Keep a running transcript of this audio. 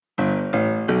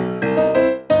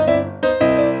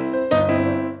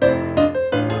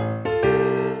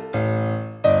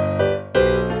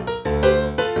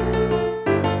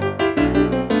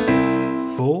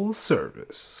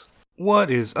Service. What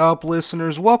is up,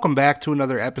 listeners? Welcome back to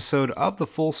another episode of the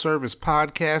Full Service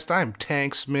Podcast. I'm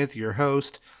Tank Smith, your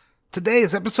host. Today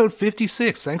is episode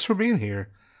 56. Thanks for being here.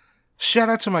 Shout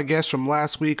out to my guest from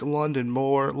last week, London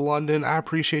Moore. London, I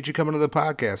appreciate you coming to the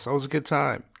podcast. That was a good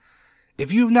time.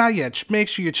 If you've not yet, make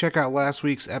sure you check out last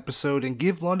week's episode and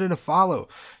give London a follow.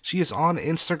 She is on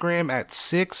Instagram at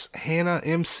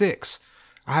 6HannahM6.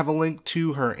 I have a link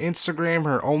to her Instagram,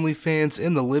 her OnlyFans,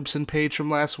 in the Libsyn page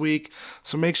from last week,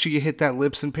 so make sure you hit that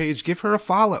Libsyn page, give her a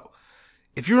follow.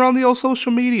 If you're on the old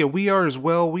social media, we are as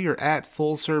well. We are at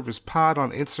Full Service Pod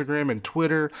on Instagram and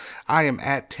Twitter. I am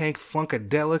at Tank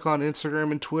Funkadelic on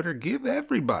Instagram and Twitter. Give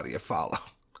everybody a follow.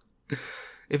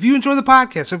 If you enjoy the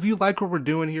podcast, if you like what we're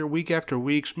doing here week after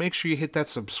week, make sure you hit that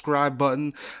subscribe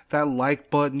button, that like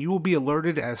button. You will be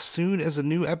alerted as soon as a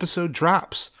new episode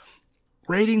drops.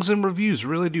 Ratings and reviews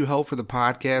really do help for the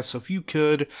podcast, so if you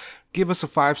could, give us a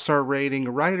 5-star rating,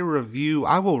 write a review.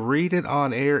 I will read it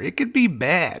on air. It could be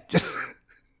bad,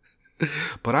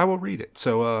 but I will read it.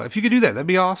 So if you could do that, that'd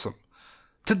be awesome.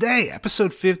 Today,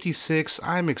 episode 56,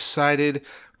 I'm excited.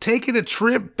 Taking a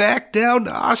trip back down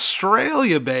to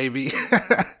Australia, baby.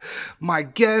 My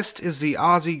guest is the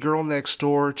Aussie girl next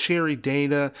door, Cherry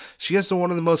Dana. She has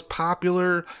one of the most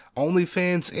popular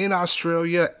OnlyFans in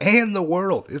Australia and the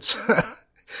world. It's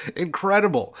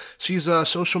incredible. She's a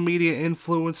social media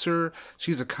influencer.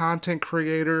 She's a content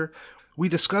creator. We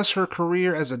discuss her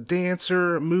career as a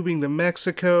dancer, moving to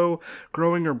Mexico,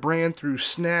 growing her brand through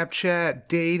Snapchat,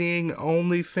 dating,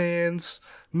 OnlyFans,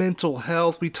 mental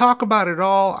health. We talk about it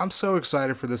all. I'm so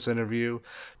excited for this interview.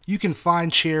 You can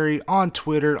find Cherry on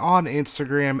Twitter, on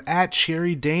Instagram, at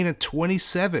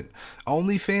CherryDana27,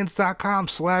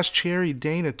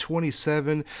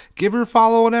 OnlyFans.com/CherryDana27. Give her a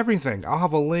follow on everything. I'll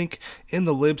have a link in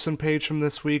the Libsyn page from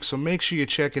this week, so make sure you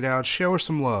check it out. Show her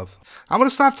some love. I'm going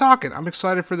to stop talking. I'm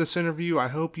excited for this interview. I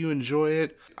hope you enjoy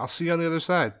it. I'll see you on the other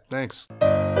side. Thanks.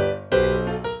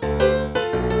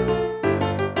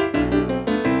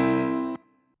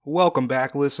 Welcome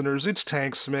back, listeners. It's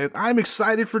Tank Smith. I'm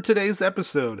excited for today's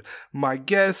episode. My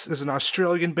guest is an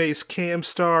Australian-based cam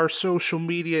star, social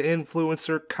media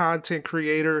influencer, content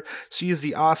creator. She is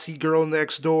the Aussie girl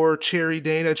next door, Cherry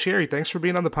Dana. Cherry, thanks for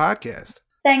being on the podcast.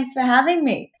 Thanks for having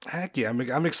me. Heck yeah,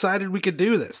 I'm excited we could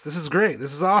do this. This is great.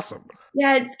 This is awesome.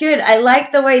 Yeah, it's good. I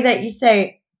like the way that you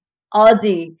say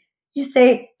Aussie. You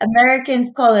say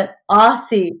Americans call it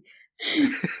Aussie.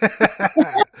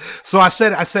 So I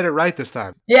said it right this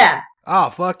time. Yeah.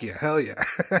 Oh, fuck yeah. Hell yeah.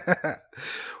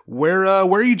 Where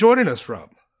are you joining us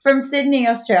from? From Sydney,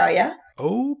 Australia.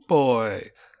 Oh boy.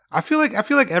 I feel like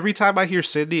every time I hear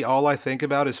Sydney, all I think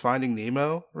about is Finding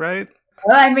Nemo, right?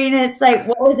 Well, I mean, it's like,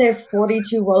 what was there,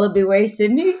 42 Wallaby Way,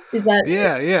 Sydney? Is that?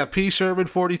 Yeah. P. Sherman,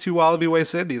 42 Wallaby Way,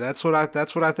 Sydney. That's what I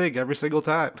think every single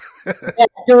time. Yeah,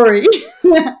 Dory.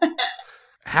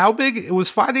 How big was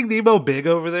Finding Nemo big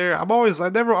over there? I've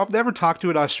never talked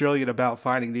to an Australian about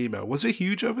Finding Nemo. Was it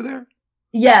huge over there?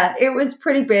 Yeah, it was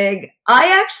pretty big. I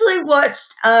actually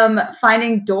watched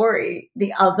Finding Dory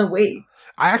the other week.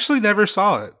 I actually never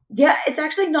saw it. Yeah, it's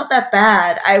actually not that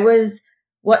bad. I was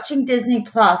watching Disney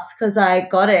Plus because I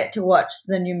got it to watch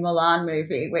the new Mulan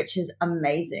movie, which is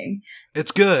amazing.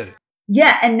 It's good.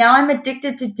 Yeah, and now I'm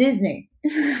addicted to Disney.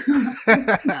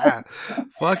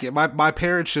 Fuck it. My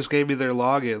parents just gave me their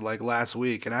login like last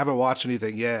week, and I haven't watched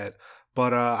anything yet.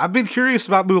 But I've been curious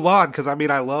about Mulan because I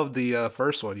loved the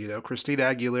first one. You know, Christina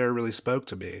Aguilera really spoke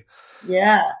to me.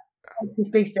 Yeah, she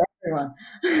speaks to everyone.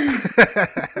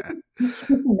 She's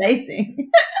amazing.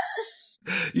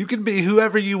 You can be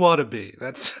whoever you want to be.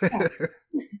 That's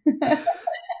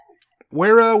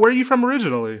Where are you from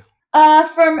originally?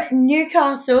 From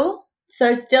Newcastle.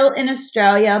 So still in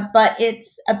Australia, but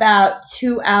it's about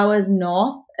 2 hours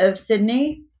north of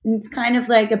Sydney. It's kind of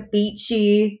like a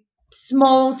beachy,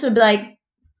 small to like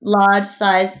large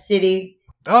size city.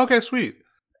 Oh, okay, sweet.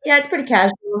 Yeah, it's pretty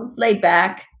casual, laid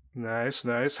back. Nice.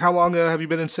 How long have you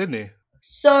been in Sydney?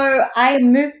 So I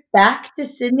moved back to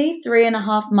Sydney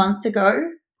 3.5 months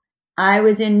ago. I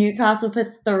was in Newcastle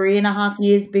for 3.5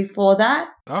 years before that.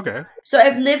 Okay. So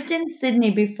I've lived in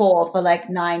Sydney before for like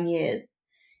 9 years.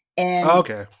 And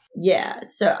okay. Yeah,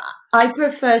 so I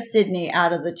prefer Sydney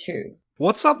out of the two.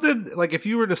 What's something, like, if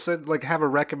you were to have a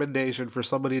recommendation for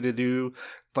somebody to do,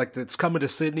 like, that's coming to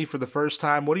Sydney for the first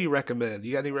time, what do you recommend?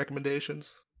 You got any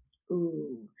recommendations?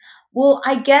 Ooh. Well,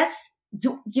 I guess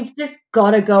you've just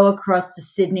got to go across the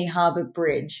Sydney Harbour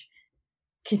Bridge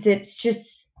because it's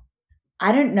just,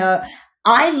 I don't know.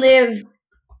 I live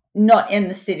not in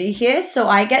the city here, so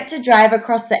I get to drive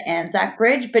across the Anzac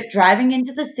Bridge, but driving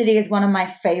into the city is one of my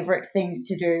favorite things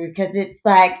to do because it's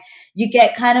like you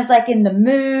get kind of like in the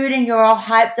mood and you're all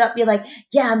hyped up. You're like,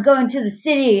 yeah, I'm going to the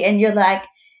city. And you're like,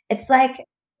 it's like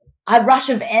a rush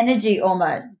of energy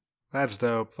almost. That's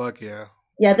dope. Fuck yeah.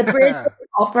 Yeah, the British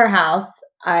Opera House,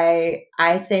 I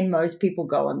say most people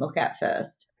go and look at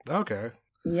first. Okay.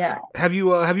 Yeah. Have you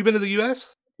been to the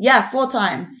US? Yeah, 4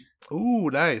 times. Ooh,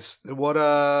 nice. What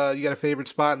you got a favorite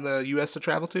spot in the US to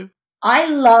travel to? I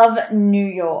love New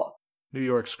York. New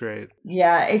York's great.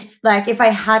 Yeah, if I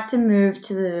had to move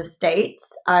to the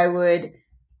States, I would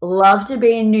love to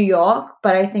be in New York,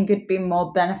 but I think it'd be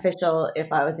more beneficial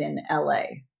if I was in LA.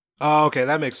 Oh, okay,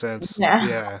 that makes sense.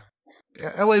 Yeah.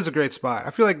 LA's a great spot.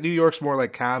 I feel like New York's more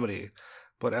like comedy,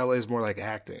 but LA's more like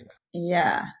acting.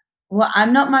 Yeah. Well,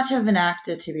 I'm not much of an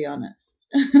actor, to be honest.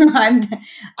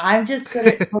 I'm just good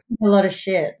at talking a lot of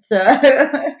shit. So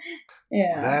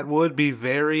yeah. That would be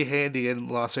very handy in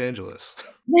Los Angeles.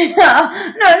 No,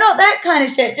 not that kind of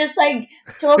shit. Just like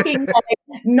talking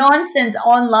like nonsense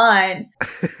online.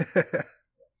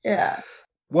 Yeah.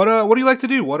 What do you like to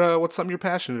do? What's something you're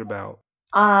passionate about?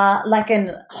 Like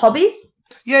in hobbies?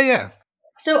 Yeah.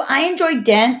 So I enjoy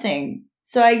dancing.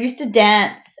 So I used to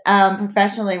dance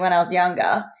professionally when I was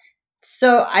younger.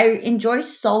 So I enjoy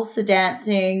salsa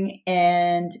dancing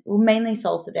and mainly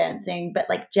salsa dancing, but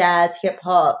like jazz, hip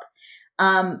hop.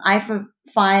 I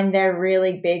find they're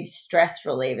really big stress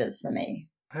relievers for me.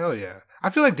 Hell yeah.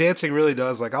 I feel like dancing really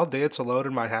does. Like I'll dance alone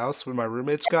in my house when my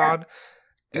roommate's gone,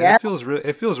 and it feels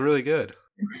really good.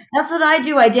 That's what I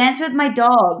do. I dance with my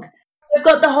dog. We've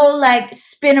got the whole like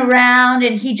spin around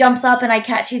and he jumps up and I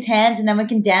catch his hands and then we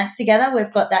can dance together.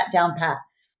 We've got that down pat.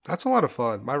 That's a lot of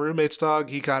fun. My roommate's dog,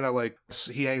 he kind of like,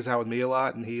 he hangs out with me a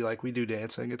lot and we do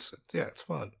dancing. It's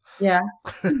fun. Yeah.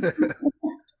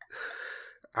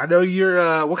 I know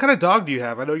you're, what kind of dog do you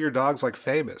have? I know your dog's like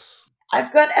famous.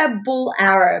 I've got a bull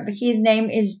Arab. His name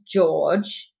is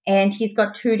George and he's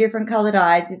got 2 different colored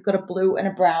eyes. He's got a blue and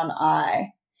a brown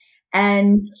eye.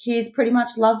 And he's pretty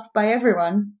much loved by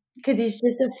everyone because he's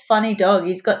just a funny dog.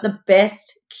 He's got the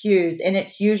best cues and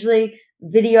it's usually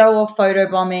video or photo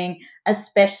bombing,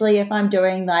 especially if I'm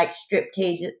doing like strip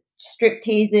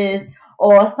teases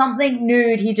or something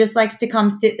nude. He just likes to come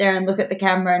sit there and look at the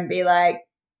camera and be like,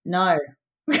 no,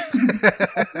 this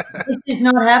is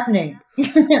not happening.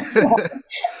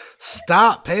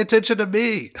 Stop, pay attention to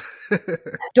me.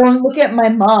 Don't look at my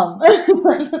mom.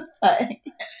 I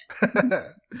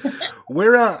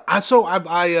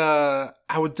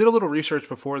did a little research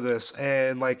before this,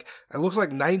 and like it looks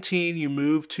like 19 you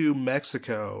moved to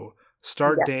Mexico,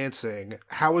 start dancing.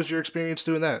 How was your experience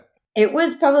doing that? It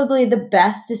was probably the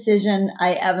best decision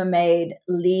I ever made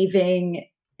leaving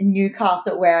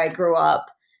Newcastle where I grew up.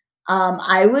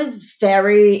 I was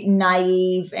very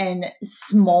naive and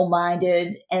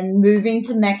small-minded, and moving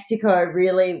to Mexico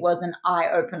really was an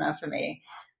eye-opener for me.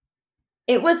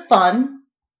 It was fun.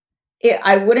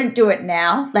 I wouldn't do it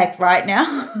now, like right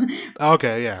now.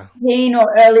 Okay, yeah. Teen or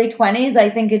early 20s, I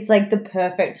think it's like the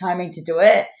perfect timing to do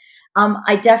it.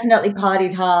 I definitely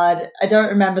partied hard. I don't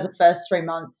remember the first 3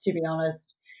 months, to be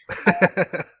honest.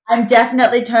 I'm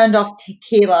definitely turned off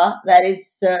tequila. That is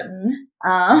certain.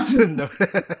 Yeah.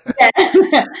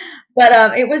 But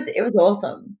it was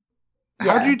awesome.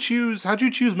 How'd you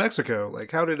choose Mexico?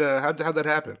 Like how'd that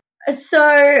happen?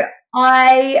 So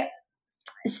I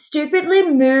stupidly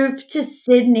moved to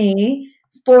Sydney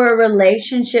for a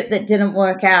relationship that didn't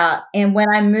work out. And when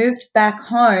I moved back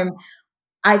home,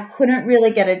 I couldn't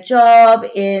really get a job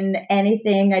in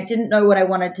anything. I didn't know what I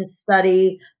wanted to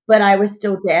study, but I was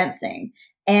still dancing.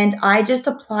 And I just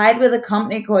applied with a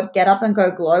company called Get Up and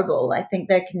Go Global. I think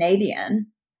they're Canadian.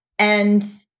 And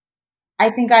I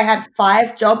think I had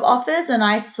 5 job offers and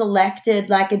I selected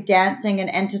like a dancing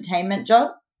and entertainment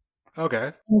job.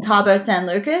 Okay. In Cabo San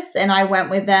Lucas, and I went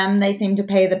with them. They seemed to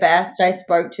pay the best. I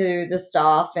spoke to the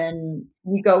staff, and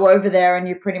you go over there and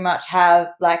you pretty much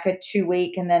have like a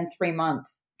 2-week and then 3-month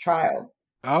trial.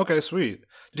 Okay, sweet.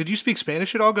 Did you speak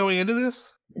Spanish at all going into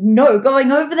this? No,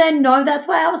 going over there, no. That's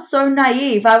why I was so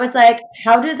naive. I was like,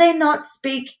 how do they not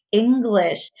speak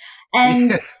English?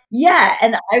 And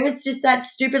and I was just that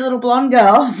stupid little blonde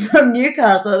girl from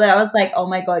Newcastle that I was like, oh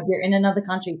my God, you're in another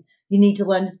country. You need to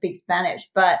learn to speak Spanish.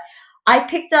 But I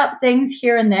picked up things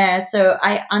here and there, so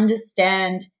I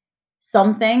understand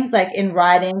some things like in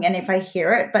writing and if I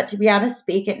hear it. But to be able to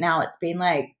speak it now, it's been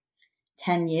like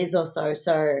 10 years or so.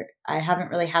 So I haven't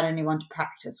really had anyone to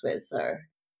practice with. So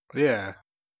yeah.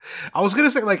 I was going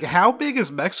to say, like, how big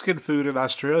is Mexican food in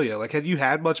Australia? Like, had you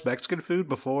had much Mexican food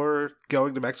before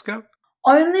going to Mexico?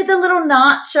 Only the little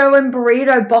nacho and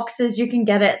burrito boxes you can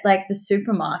get at like the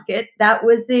supermarket. That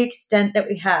was the extent that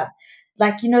we have.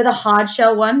 Like, the hard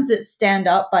shell ones that stand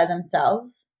up by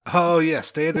themselves. Oh yeah,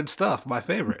 standard stuff, my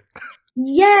favorite.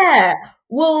 Yeah.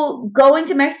 Well, going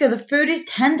to Mexico, the food is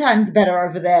 10 times better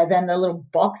over there than the little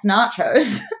box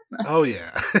nachos. Oh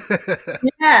yeah.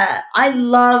 Yeah. I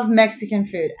love Mexican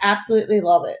food. Absolutely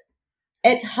love it.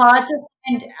 It's hard to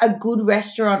find a good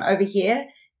restaurant over here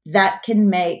that can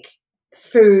make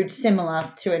food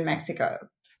similar to in Mexico.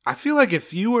 I feel like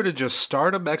if you were to just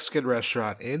start a Mexican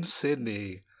restaurant in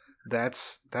Sydney, that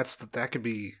could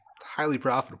be highly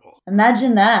profitable.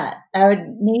 Imagine that. I would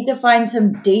need to find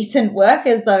some decent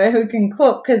workers though who can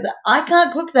cook because I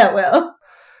can't cook that well.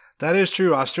 That is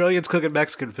true. Australians cooking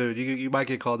Mexican food. You might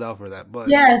get called out for that, but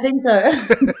Yeah, I think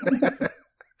so.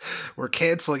 we're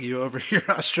canceling you over your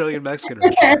Australian Mexican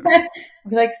restaurant. I'll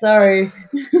be like, sorry.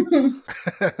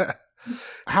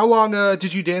 How long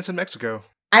did you dance in Mexico?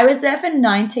 I was there for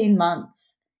 19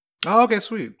 months. Oh, okay,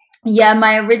 sweet. Yeah,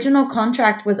 my original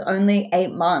contract was only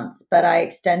 8 months, but I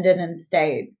extended and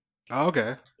stayed. Oh,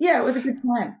 okay. Yeah, it was a good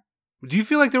time. Do you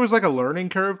feel like there was like a learning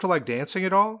curve to like dancing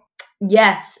at all?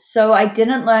 Yes. So I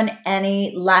didn't learn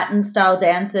any Latin style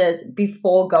dances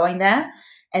before going there.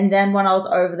 And then when I was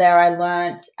over there, I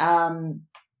learned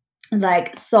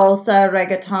like salsa,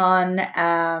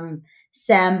 reggaeton,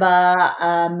 samba,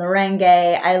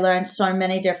 merengue. I learned so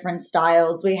many different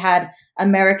styles. We had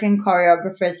American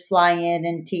choreographers fly in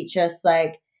and teach us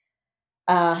like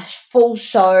full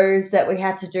shows that we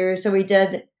had to do. So we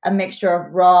did a mixture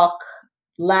of rock,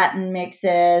 Latin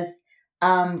mixes,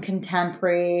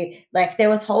 contemporary. Like there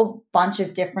was a whole bunch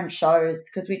of different shows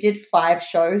because we did 5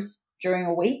 shows during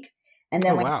a week, and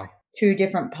then Oh, wow. 2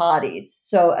 different parties.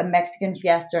 So a Mexican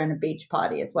fiesta and a beach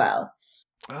party as well.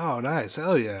 Oh, nice.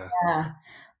 Hell yeah. Yeah.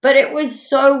 But it was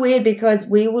so weird because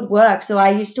we would work. So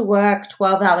I used to work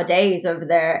 12-hour days over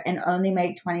there and only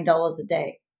make $20 a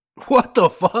day. What the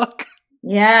fuck?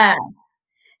 Yeah.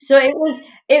 So it was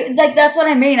like, that's what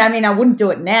I mean. I mean, I wouldn't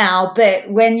do it now, but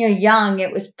when you're young,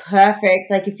 it was perfect.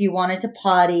 Like if you wanted to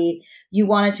party, you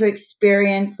wanted to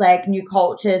experience like new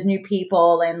cultures, new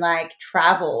people, and like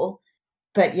travel.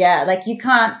 But yeah, like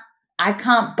I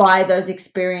can't buy those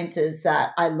experiences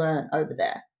that I learned over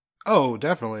there. Oh,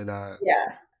 definitely not.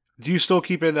 Yeah. Do you still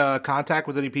keep in contact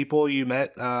with any people you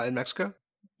met in Mexico?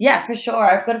 Yeah, for sure.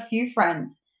 I've got a few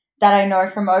friends that I know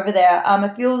from over there.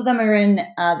 A few of them are in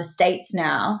the States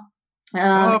now.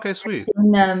 Oh, okay, sweet.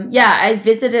 Yeah, I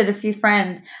visited a few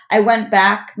friends. I went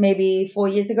back maybe 4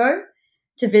 years ago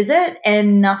to visit,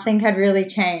 and nothing had really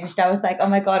changed. I was like, oh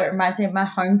my God, it reminds me of my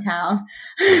hometown.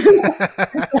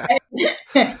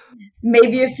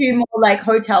 Maybe a few more like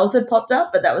hotels had popped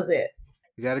up, but that was it.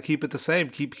 You got to keep it the same.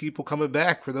 Keep people coming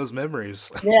back for those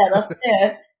memories. Yeah, that's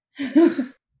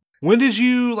it. When did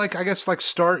you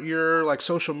start your like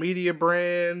social media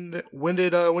brand? When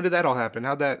did that all happen?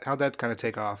 How'd that kind of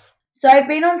take off? So I've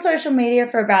been on social media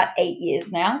for about 8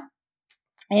 years now,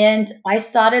 and I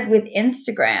started with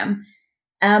Instagram.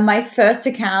 My first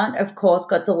account, of course,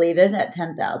 got deleted at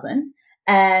 10,000,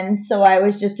 and so I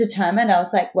was just determined. I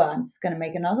was like, well, I'm just going to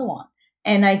make another one,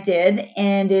 and I did,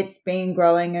 and it's been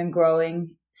growing and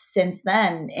growing since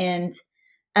then. And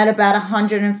at about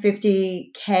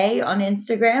 150K on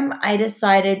Instagram, I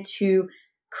decided to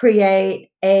create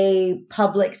a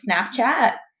public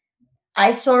Snapchat.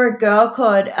 I saw a girl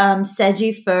called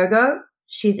Seji Fergo.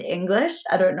 She's English.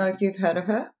 I don't know if you've heard of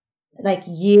her. Like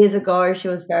years ago, she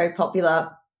was very popular.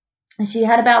 And she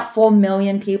had about 4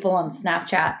 million people on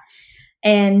Snapchat.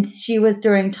 And she was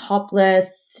doing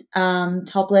topless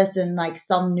and like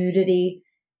some nudity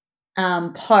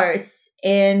posts.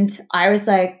 And I was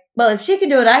like, well, if she can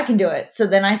do it, I can do it. So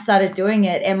then I started doing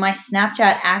it. And my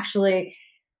Snapchat actually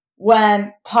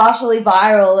went partially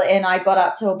viral, and I got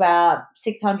up to about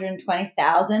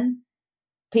 620,000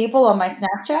 people on my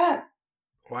Snapchat.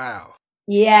 Wow.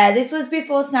 Yeah, this was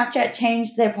before Snapchat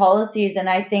changed their policies, and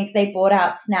I think they bought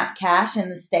out Snap Cash in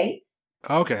the States.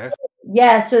 Okay.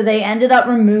 Yeah, so they ended up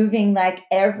removing like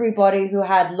everybody who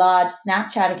had large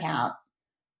Snapchat accounts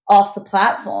off the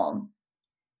platform.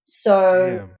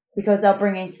 So Damn. because they're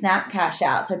bringing Snap Cash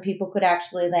out so people could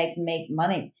actually like make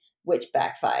money, which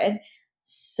backfired.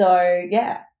 So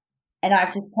yeah, and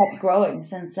I've just kept growing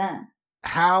since then.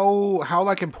 How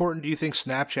like important do you think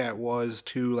Snapchat was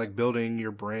to like building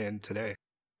your brand today?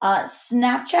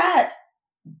 Snapchat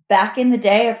back in the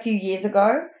day, a few years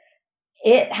ago,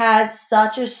 it has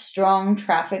such a strong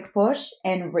traffic push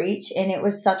and reach, and it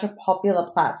was such a popular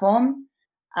platform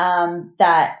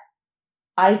that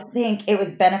I think it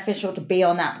was beneficial to be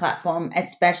on that platform,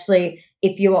 especially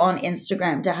if you were on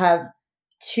Instagram, to have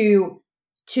 2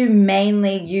 two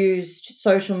mainly used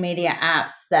social media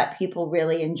apps that people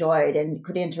really enjoyed and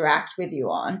could interact with you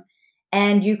on.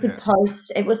 And you could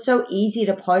post, it was so easy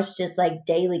to post just like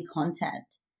daily content.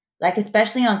 Like,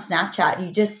 especially on Snapchat,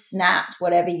 you just snapped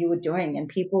whatever you were doing, and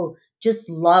people just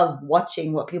love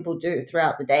watching what people do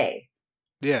throughout the day.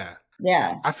 Yeah.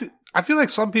 Yeah. I feel like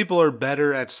some people are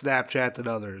better at Snapchat than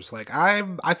others. Like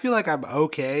I feel like I'm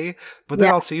okay, but then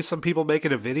I'll see some people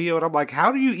making a video and I'm like,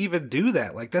 how do you even do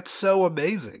that? Like that's so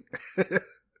amazing.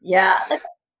 Yeah.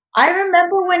 I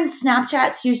remember when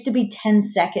Snapchats used to be 10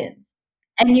 seconds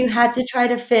and you had to try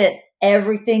to fit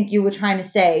everything you were trying to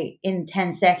say in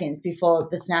 10 seconds before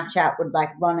the Snapchat would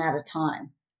like run out of time.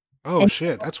 Oh,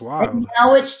 shit. That's wild. And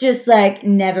now it's just like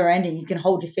never ending. You can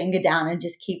hold your finger down and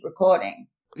just keep recording.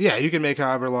 Yeah, you can make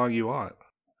however long you want.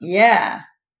 Yeah.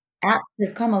 Apps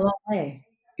have come a long way.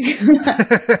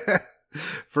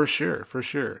 For sure, for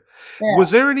sure. Yeah.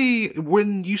 Was there any,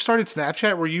 when you started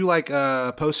Snapchat, were you like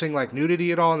posting like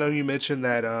nudity at all? I know you mentioned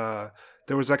that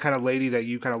there was that kind of lady that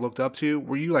you kind of looked up to.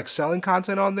 Were you like selling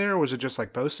content on there, or was it just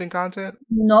like posting content?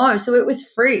 No, so it was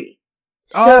free.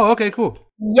 Oh, okay, cool.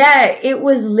 Yeah, it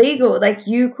was legal. Like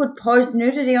you could post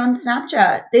nudity on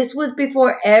Snapchat. This was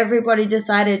before everybody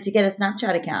decided to get a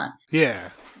Snapchat account. Yeah,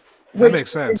 that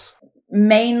makes sense.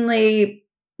 Mainly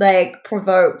like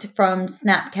provoked from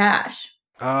Snapcash.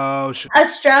 Oh,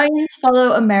 Australians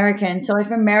follow Americans. So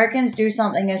if Americans do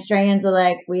something, Australians are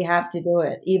like, we have to do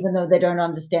it, even though they don't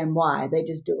understand why. They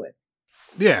just do it.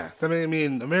 Yeah, I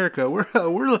mean, America, we're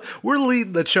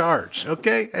leading the charge.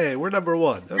 Okay, hey, we're number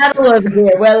one. Okay. Not all over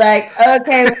here. We're like,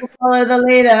 okay, we'll follow the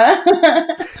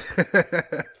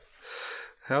leader.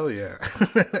 Hell yeah.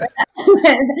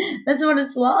 That's what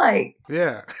it's like.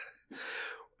 Yeah.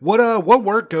 What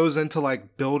work goes into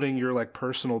like building your like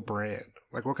personal brand?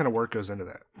 Like what kind of work goes into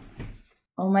that?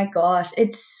 Oh my gosh,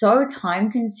 it's so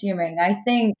time consuming. I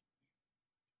think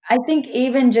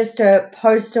even just to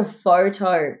post a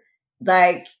photo,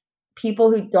 like people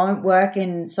who don't work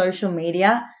in social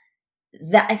media,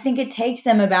 that I think it takes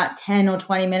them about 10 or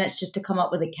 20 minutes just to come up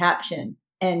with a caption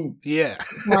and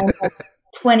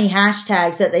 20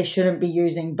 hashtags that they shouldn't be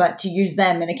using, but to use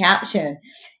them in a caption.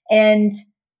 And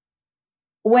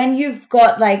when you've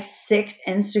got like 6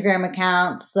 Instagram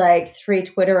accounts, like 3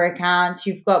 Twitter accounts,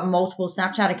 you've got multiple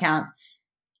Snapchat accounts,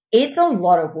 it's a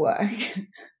lot of work.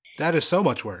 That is so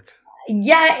much work.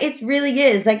 Yeah, it really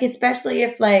is. Like, especially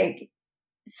if like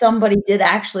somebody did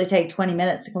actually take 20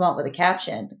 minutes to come up with a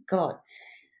caption. God.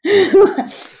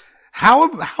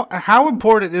 How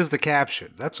important is the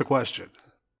caption? That's a question.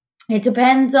 It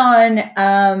depends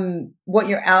on what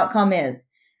your outcome is,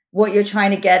 what you're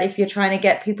trying to get. If you're trying to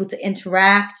get people to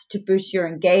interact, to boost your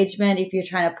engagement, if you're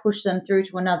trying to push them through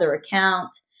to another account,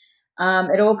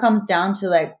 it all comes down to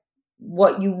like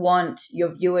what you want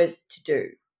your viewers to do.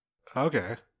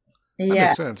 Okay. That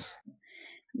makes sense.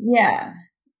 Yeah.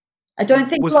 I don't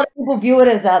think a lot of people view it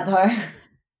as that though.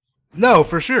 No,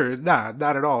 for sure. Nah,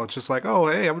 not at all. It's just like, oh,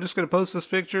 hey, I'm just going to post this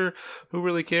picture. Who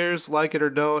really cares? Like it or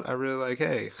don't. I really like,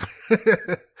 hey.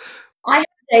 I have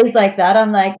days like that.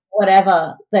 I'm like,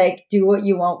 whatever. Like, do what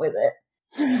you want with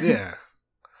it. Yeah.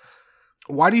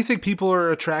 Why do you think people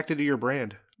are attracted to your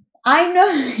brand? I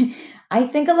know. I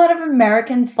think a lot of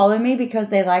Americans follow me because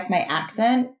they like my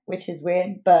accent, which is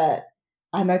weird, but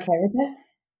I'm okay with it.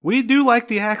 We do like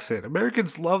the accent.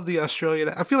 Americans love the Australian.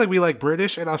 I feel like we like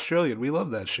British and Australian. We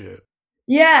love that shit.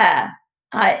 Yeah.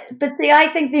 But see, I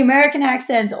think the American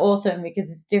accent's awesome because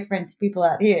it's different to people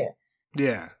out here.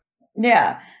 Yeah.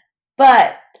 Yeah.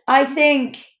 But I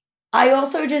think I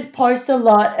also just post a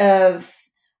lot of,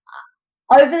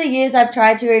 over the years, I've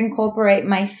tried to incorporate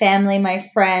my family, my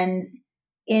friends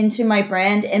into my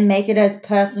brand and make it as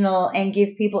personal and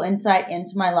give people insight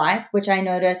into my life, which I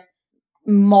notice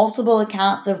multiple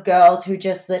accounts of girls who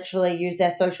just literally use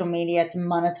their social media to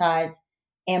monetize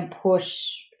and push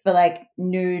for like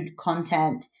nude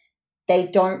content. They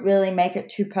don't really make it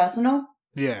too personal.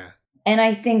 Yeah. And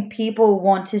I think people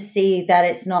want to see that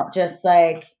it's not just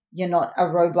like you're not a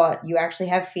robot. You actually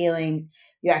have feelings.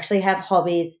 You actually have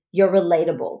hobbies. You're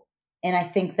relatable. And I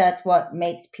think that's what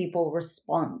makes people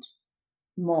respond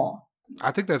more.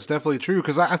 I think that's definitely true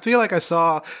because I feel like I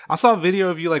saw a video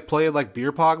of you like playing like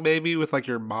beer pong maybe with like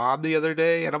your mom the other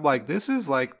day, and I'm like, this is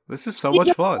so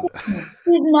much fun. She's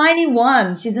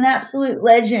 91. She's an absolute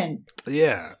legend.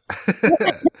 Yeah.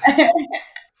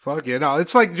 Fuck yeah. No,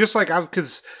 it's like just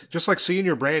like seeing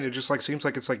your brand, it just like seems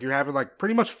like it's like you're having like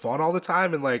pretty much fun all the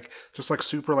time and like just like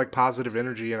super like positive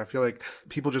energy, and I feel like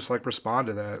people just like respond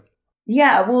to that.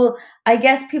 Yeah, well, I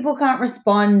guess people can't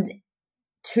respond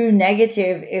too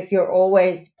negative if you're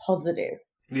always positive.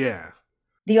 Yeah.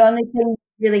 The only thing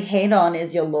really hate on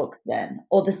is your looks then,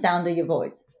 or the sound of your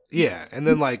voice. Yeah, and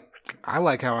then like I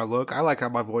like how I look. I like how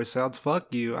my voice sounds.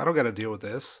 Fuck you. I don't got to deal with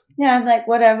this. Yeah, I'm like,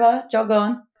 whatever, jog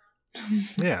on.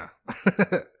 Yeah.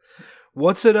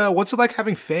 What's it like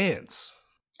having fans?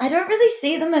 I don't really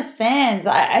see them as fans.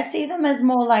 I see them as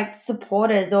more like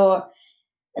supporters, or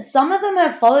some of them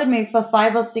have followed me for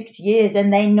 5 or 6 years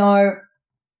and they know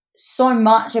so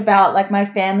much about like my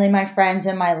family, my friends,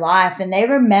 and my life. And they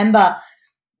remember,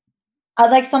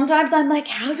 like sometimes I'm like,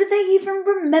 how do they even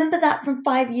remember that from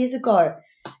 5 years ago?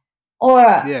 Or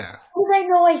Yeah. how do they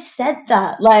know I said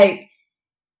that? Like,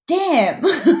 damn.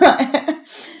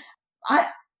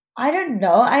 I don't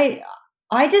know.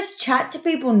 I just chat to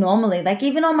people normally, like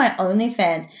even on my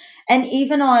OnlyFans and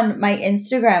even on my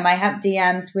Instagram, I have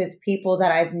DMs with people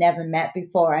that I've never met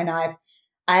before, and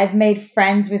I've made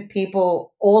friends with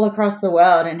people all across the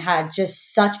world and had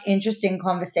just such interesting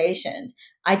conversations.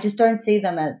 I just don't see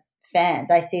them as fans.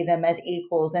 I see them as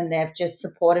equals, and they've just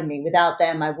supported me. Without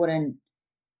them, I wouldn't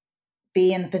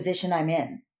be in the position I'm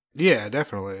in. Yeah,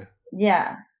 definitely.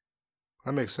 Yeah.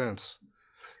 That makes sense.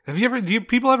 Do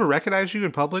people ever recognize you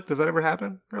in public? Does that ever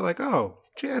happen? They're like, oh,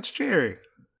 yeah, it's Jerry.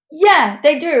 Yeah,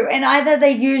 they do. And either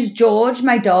they use George,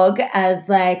 my dog, as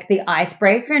like the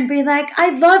icebreaker and be like,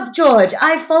 I love George.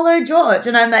 I follow George.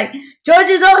 And I'm like, George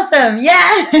is awesome.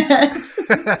 Yes.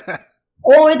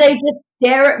 Or they just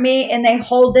stare at me and they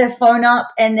hold their phone up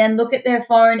and then look at their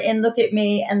phone and look at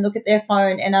me and look at their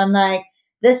phone. And I'm like,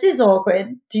 this is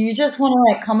awkward. Do you just want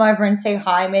to like come over and say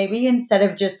hi maybe, instead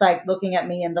of just like looking at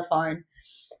me in the phone?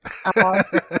 But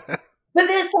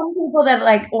there's some people that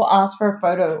like will ask for a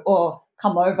photo or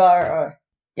come over, or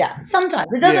yeah, sometimes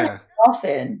it doesn't happen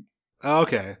often.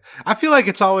 Okay. I feel like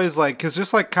it's always like, cause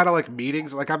just like kind of like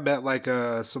meetings, like I met like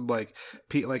some like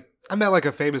I met like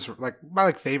a famous, like my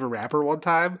like favorite rapper one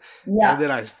time. Yeah.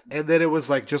 And then it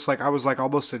was like, just like, I was like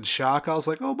almost in shock. I was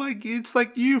like, oh my, it's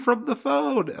like you from the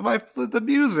phone. The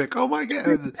music. Oh my God.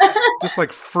 And just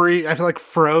like I like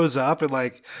froze up and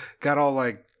like got all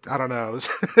like, I don't know.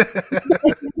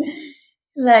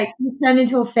 Like you turned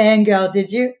into a fangirl,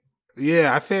 did you?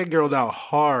 Yeah, I fangirled out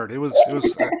hard. It was.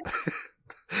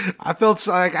 I felt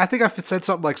like, I think I said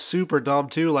something like super dumb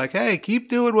too, like, "Hey, keep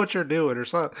doing what you're doing," or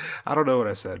something. I don't know what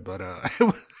I said, but I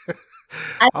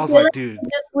I was feel like, dude,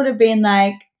 this would have been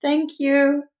like, "Thank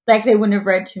you." Like they wouldn't have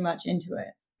read too much into it.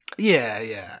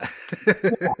 yeah.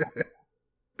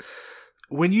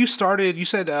 When you started, you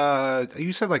said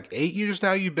like 8 years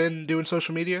now you've been doing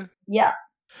social media? Yeah.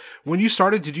 When you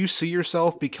started, did you see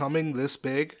yourself becoming this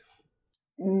big?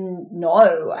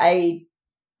 No, I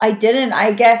didn't.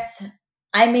 I guess,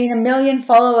 I mean, 1 million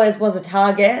followers was a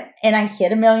target and I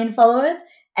hit 1 million followers,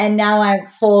 and now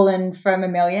I've fallen from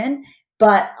 1 million,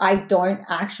 but I don't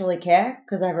actually care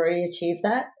because I've already achieved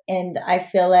that. And I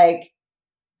feel like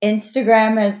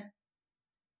Instagram has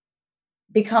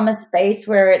become a space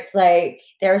where it's like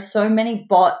there are so many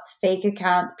bots, fake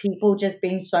accounts, people just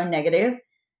being so negative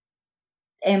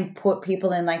and put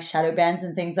people in like shadow bans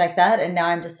and things like that. And now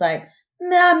I'm just like,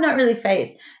 nah, I'm not really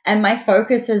phased. And my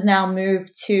focus has now moved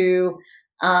to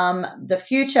the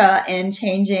future and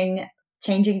changing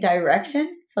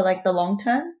direction for like the long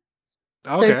term.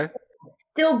 Okay.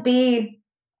 So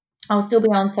I'll still be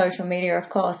on social media, of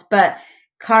course, but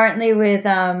currently with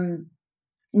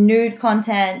nude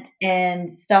content and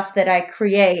stuff that I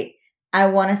create, I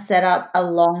want to set up a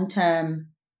long-term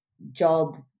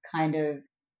job kind of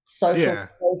social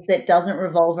space that doesn't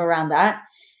revolve around that,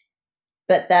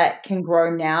 but that can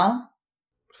grow now.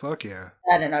 Fuck yeah.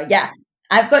 I don't know. Yeah.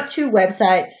 I've got 2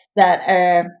 websites that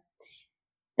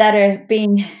are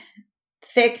being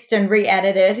fixed and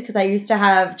re-edited, because I used to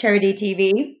have Charity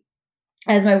TV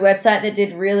as my website that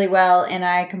did really well, and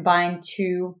I combined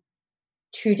two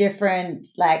different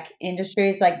like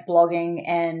industries, like blogging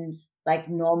and like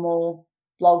normal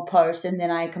blog posts, and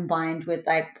then I combined with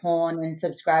like porn and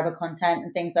subscriber content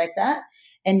and things like that.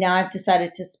 And now I've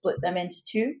decided to split them into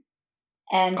 2.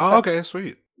 And okay,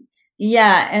 sweet.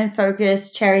 Yeah, and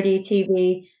focus Charity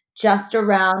TV just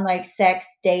around like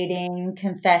sex, dating,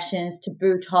 confessions,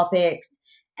 taboo topics,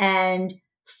 and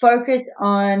focus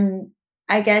on,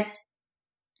 I guess,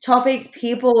 topics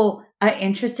people are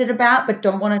interested about but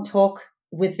don't want to talk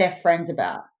with their friends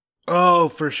about. Oh,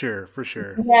 for sure.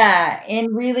 Yeah, and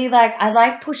really like I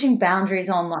like pushing boundaries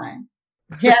online.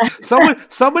 Yeah.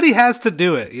 somebody has to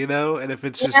do it, you know, and if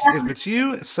it's if it's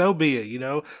you, so be it, you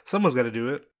know. Someone's got to do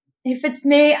it. If it's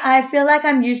me, I feel like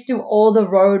I'm used to all the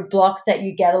roadblocks that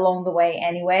you get along the way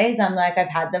anyways. I'm like, I've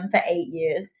had them for 8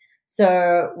 years.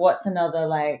 So what's another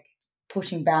like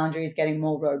pushing boundaries, getting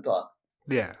more roadblocks?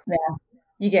 Yeah. Yeah.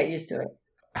 You get used to it.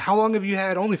 How long have you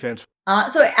had OnlyFans?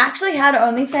 So I actually had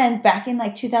OnlyFans back in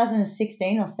like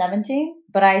 2016 or 17,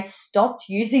 but I stopped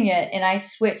using it and I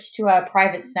switched to a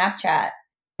private Snapchat.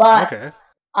 But Okay.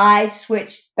 I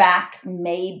switched back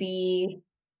maybe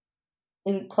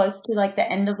close to like the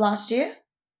end of last year.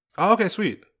 Oh, okay,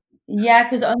 sweet. Yeah,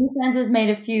 because OnlyFans has made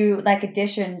a few like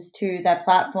additions to their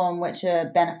platform which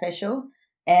are beneficial,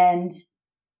 and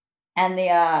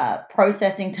the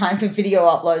processing time for video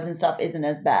uploads and stuff isn't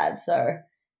as bad. So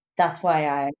that's why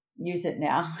I use it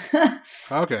now.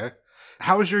 Okay.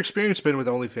 How has your experience been with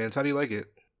OnlyFans? How do you like it?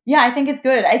 Yeah, I think it's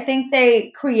good. I think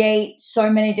they create so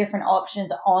many different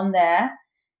options on there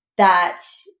that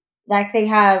like they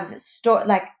have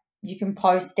like you can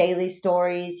post daily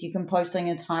stories, you can post on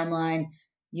your timeline,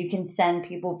 you can send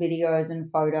people videos and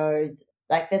photos.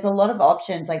 Like there's a lot of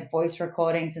options like voice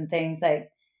recordings and things. Like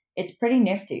it's pretty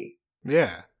nifty.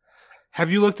 Yeah. Have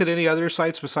you looked at any other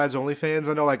sites besides OnlyFans?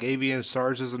 I know like AVN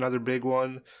Stars is another big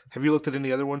one. Have you looked at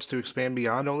any other ones to expand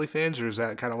beyond OnlyFans, or is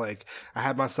that kind of like I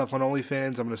have my stuff on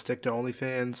OnlyFans, I'm going to stick to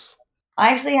OnlyFans? I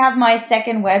actually have my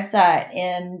second website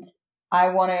and I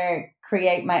want to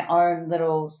create my own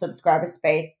little subscriber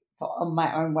space on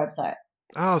my own website.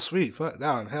 Oh, sweet.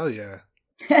 No, hell yeah.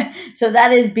 So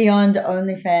that is beyond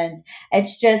OnlyFans.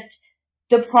 It's just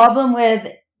the problem with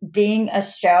being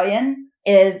Australian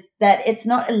is that it's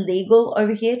not illegal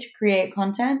over here to create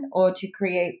content or to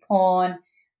create porn,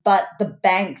 but the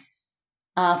banks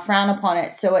frown upon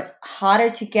it. So it's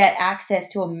harder to get access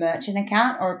to a merchant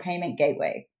account or a payment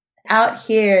gateway. Out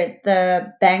here,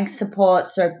 the bank support,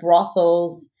 so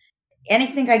brothels,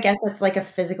 anything I guess that's like a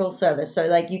physical service. So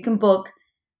like you can book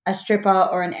a stripper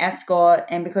or an escort,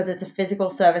 and because it's a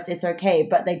physical service, it's okay,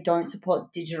 but they don't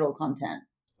support digital content.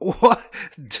 What?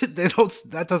 They don't.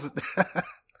 That doesn't.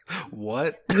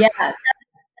 What? Yeah,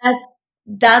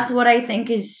 that's what I think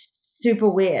is super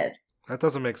weird. That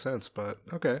doesn't make sense, but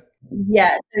okay.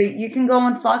 Yeah, so you can go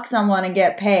and fuck someone and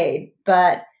get paid,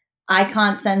 but I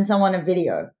can't send someone a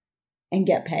video and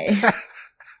get paid.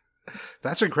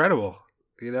 That's incredible,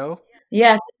 you know?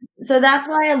 Yes. So that's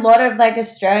why a lot of like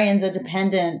Australians are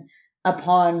dependent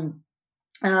upon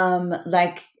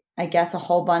like I guess a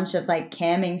whole bunch of like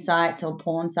camming sites or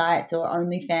porn sites or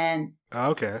OnlyFans.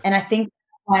 Okay. And I think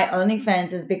why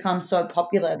OnlyFans has become so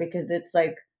popular because it's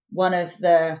like one of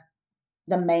the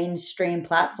mainstream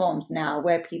platforms now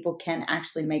where people can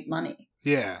actually make money.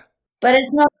 Yeah. But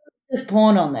it's not just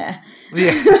porn on there.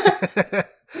 Yeah.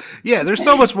 Yeah, there's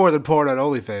so much more than porn on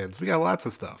OnlyFans. We got lots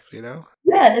of stuff, you know?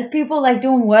 Yeah, there's people like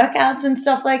doing workouts and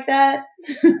stuff like that.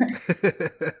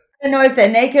 I don't know if they're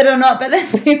naked or not, but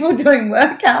there's people doing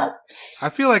workouts. I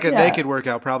feel like a naked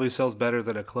workout probably sells better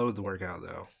than a clothed workout,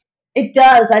 though. It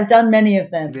does. I've done many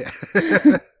of them.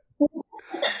 Yeah.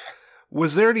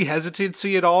 Was there any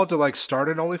hesitancy at all to like start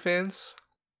an OnlyFans?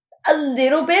 A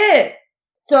little bit.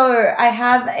 So I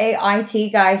have a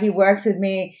IT guy. He works with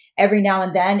me every now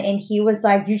and then, and he was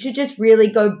like, "You should just really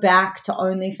go back to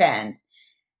OnlyFans."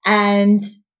 And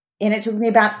it took me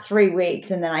about 3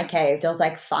 weeks, and then I caved. I was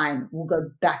like, "Fine, we'll go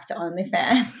back to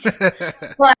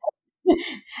OnlyFans." But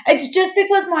it's just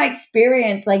because my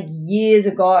experience, like years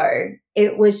ago,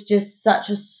 it was just such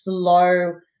a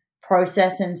slow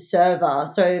process and server.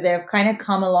 So they've kind of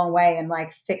come a long way and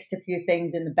like fixed a few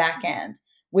things in the back end,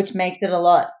 which makes it a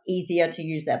lot easier to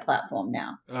use their platform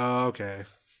now. Oh, okay.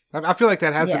 I feel like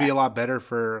that has to be a lot better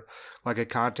for like a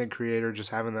content creator, just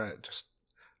having that, just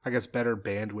I guess, better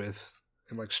bandwidth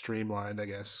and like streamlined, I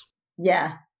guess.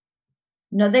 Yeah.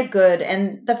 No, they're good.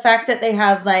 And the fact that they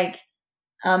have like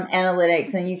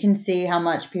analytics and you can see how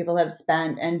much people have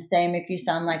spent, and same if you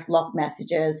send like lock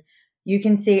messages, you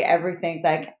can see everything,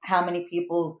 like how many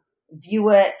people view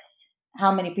it,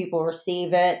 how many people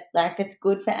receive it. Like it's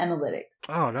good for analytics.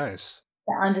 Oh, nice.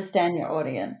 To understand your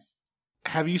audience.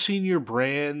 Have you seen your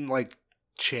brand like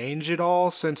change at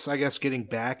all since I guess getting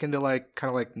back into like kind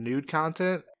of like nude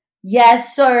content?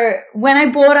 Yes. So when I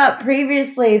brought up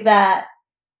previously that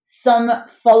some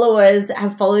followers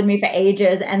have followed me for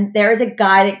ages, and there is a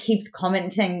guy that keeps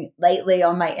commenting lately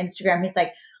on my Instagram. He's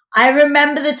like, "I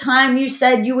remember the time you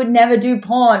said you would never do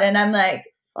porn," and I'm like,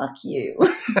 "Fuck you."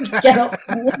 Get off.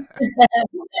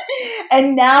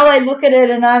 And now I look at it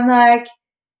and I'm like,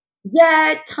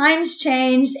 yeah, times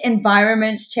change,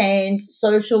 environments change,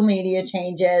 social media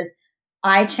changes.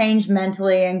 I change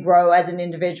mentally and grow as an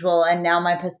individual, and now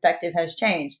my perspective has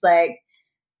changed. Like,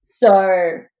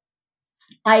 so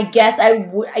I guess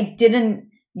I didn't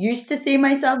used to see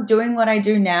myself doing what I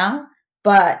do now,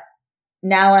 but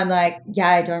now I'm like, yeah,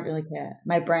 I don't really care.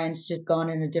 My brand's just gone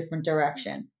in a different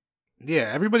direction.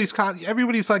 Yeah, everybody's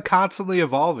like constantly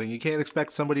evolving. You can't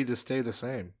expect somebody to stay the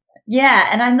same. Yeah,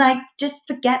 and I'm like, just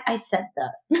forget I said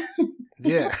that.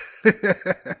 Yeah.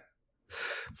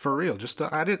 For real. Just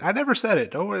I never said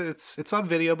it. Don't worry. It's on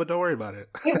video, but don't worry about it.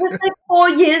 It was like 4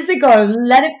 years ago.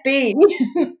 Let it be.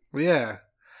 Yeah.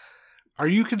 Are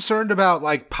you concerned about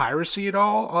like piracy at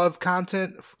all of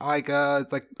content like on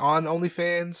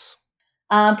OnlyFans?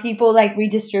 People like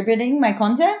redistributing my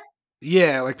content.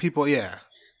 Yeah, like people, yeah.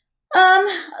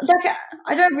 Like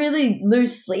I don't really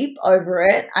lose sleep over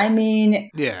it. I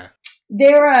mean, Yeah.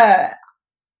 there are,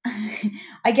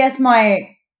 I guess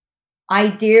my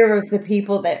idea of the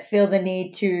people that feel the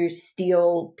need to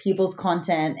steal people's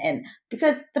content, and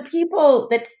because the people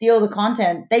that steal the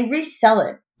content, they resell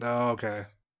it. Oh, okay.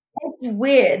 It's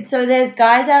weird. So there's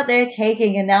guys out there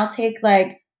taking, and they'll take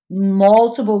like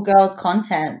multiple girls'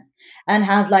 content and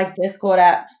have like Discord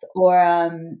apps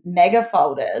or mega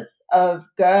folders of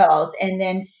girls, and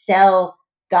then sell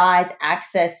guys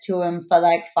access to them for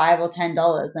like $5 or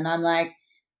 $10. And I'm like,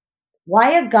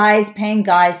 why are guys paying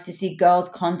guys to see girls'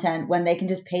 content when they can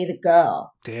just pay the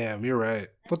girl? Damn, you're right.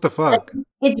 What the fuck?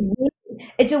 It's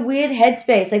weird. It's a weird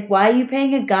headspace. Like, why are you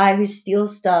paying a guy who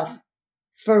steals stuff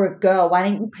for a girl? Why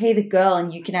don't you pay the girl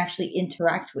and you can actually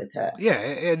interact with her? Yeah,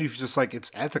 and you just like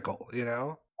it's ethical,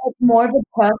 It's more of a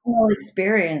personal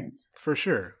experience. For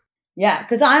sure. Yeah,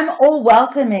 because I'm all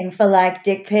welcoming for like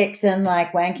dick pics and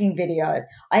like wanking videos.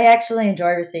 I actually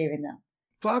enjoy receiving them.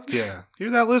 Fuck yeah. Hear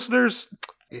that, listeners?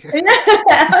 Okay.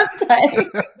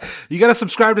 You gotta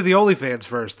subscribe to the OnlyFans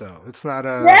first, though. It's not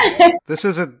this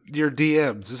isn't your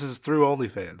DMs. This is through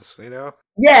OnlyFans,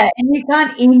 Yeah, and you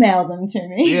can't email them to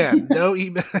me. Yeah, no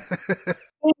email.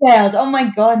 Emails. Oh my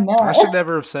god, no. I should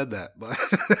never have said that, but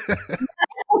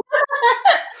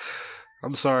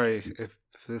I'm sorry if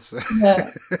this. No,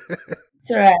 it's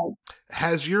alright.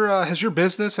 Has your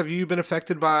business? Have you been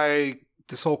affected by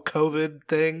this whole COVID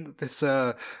thing? This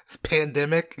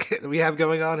pandemic that we have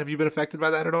going on? Have you been affected by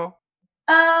that at all?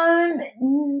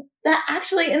 That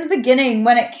actually in the beginning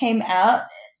when it came out,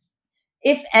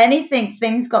 if anything,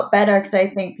 things got better because I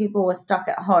think people were stuck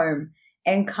at home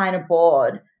and kind of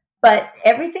bored. But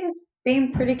everything's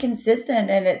been pretty consistent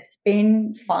and it's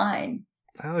been fine.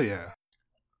 Hell yeah.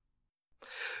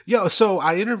 Yo, so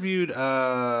I interviewed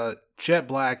Jet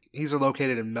Black. He's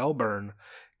located in Melbourne,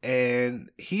 and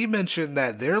he mentioned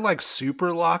that they're like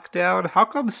super locked down. How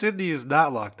come Sydney is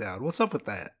not locked down? What's up with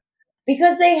that?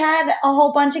 Because they had a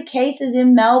whole bunch of cases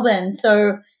in Melbourne,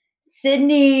 so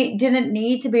Sydney didn't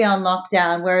need to be on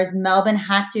lockdown, whereas Melbourne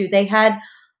had to. They had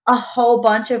a whole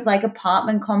bunch of like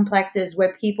apartment complexes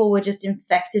where people were just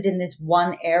infected in this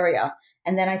one area,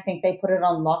 and then I think they put it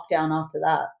on lockdown after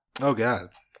that. Oh God,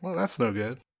 well that's no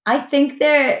good. I think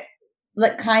they're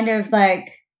like kind of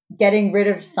like getting rid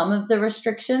of some of the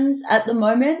restrictions at the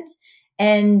moment,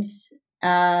 and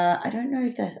I don't know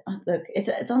if that's look.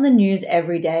 It's on the news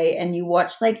every day, and you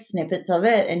watch like snippets of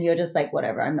it, and you're just like,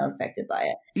 whatever. I'm not affected by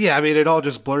it. Yeah, I mean, it all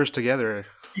just blurs together.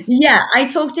 Yeah, I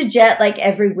talk to Jet like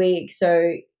every week,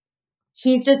 so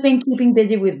he's just been keeping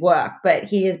busy with work, but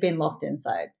he has been locked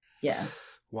inside. Yeah.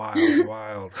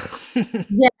 Wild.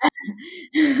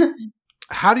 Yeah.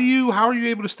 How are you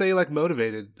able to stay like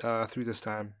motivated through this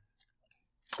time,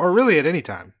 or really at any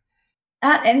time?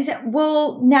 At any time,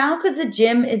 well, now because the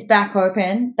gym is back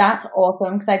open, that's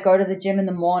awesome because I go to the gym in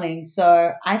the morning.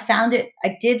 So I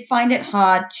did find it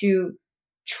hard to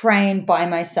train by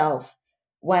myself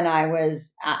when I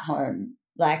was at home,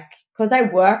 like because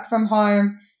I work from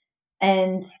home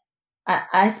and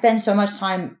I spend so much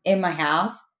time in my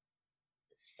house.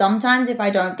 Sometimes if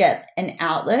I don't get an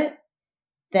outlet,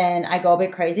 then I go a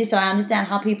bit crazy. So I understand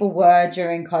how people were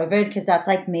during COVID because that's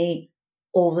like me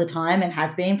all the time and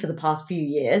has been for the past few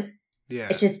years. Yeah.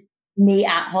 It's just me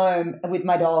at home with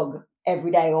my dog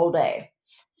every day, all day.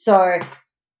 So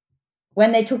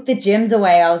when they took the gyms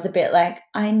away, I was a bit like,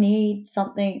 I need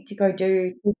something to go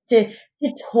do to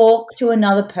talk to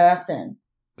another person.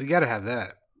 You got to have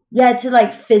that. Yeah, to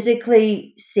like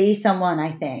physically see someone,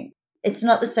 I think. It's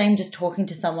not the same just talking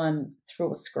to someone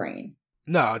through a screen.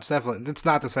 No, it's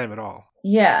not the same at all.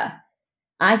 Yeah.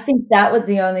 I think that was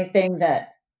the only thing that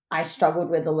I struggled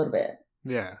with a little bit.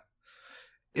 Yeah.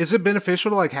 Is it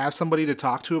beneficial to like have somebody to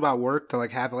talk to about work, to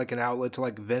like have like an outlet to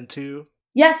like vent to?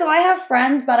 Yeah, so I have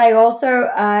friends, but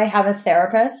I have a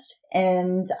therapist,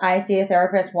 and I see a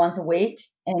therapist once a week,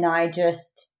 and I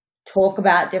just talk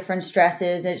about different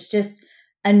stresses. It's just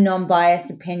a non-biased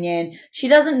opinion. She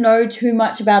doesn't know too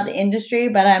much about the industry,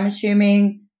 but I'm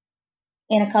assuming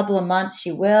in a couple of months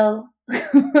she will.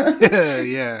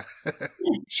 Yeah.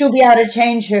 She'll be able to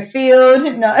change her field.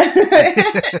 No.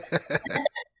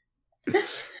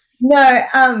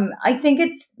 No, I think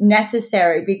it's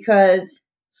necessary because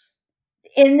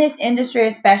in this industry,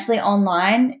 especially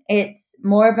online, it's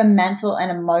more of a mental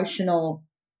and emotional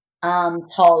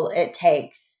toll it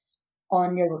takes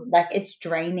on your, like, it's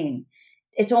draining.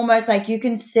 It's almost like you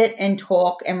can sit and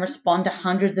talk and respond to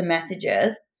hundreds of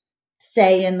messages,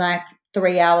 say in like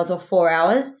 3 hours or 4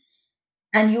 hours,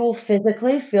 and you will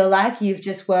physically feel like you've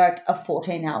just worked a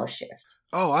 14-hour shift.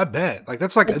 Oh, I bet. Like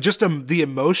that's like just the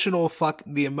emotional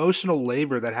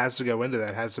labor that has to go into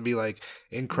that has to be like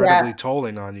incredibly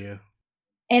tolling on you.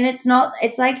 And it's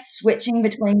like switching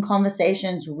between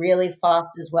conversations really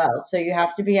fast as well. So you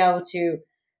have to be able to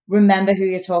remember who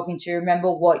you're talking to,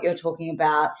 remember what you're talking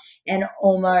about, and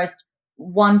almost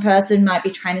one person might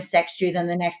be trying to sext you, then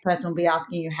the next person will be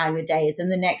asking you how your day is,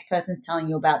 and the next person's telling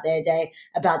you about their day,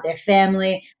 about their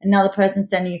family, another person's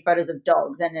sending you photos of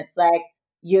dogs, and it's like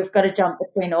you've got to jump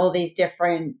between all these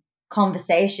different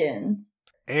conversations.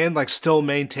 And like still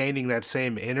maintaining that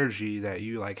same energy that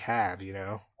you like have, you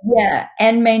know? Yeah,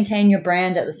 and maintain your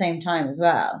brand at the same time as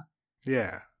well.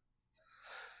 Yeah.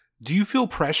 Do you feel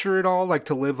pressure at all, like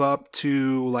to live up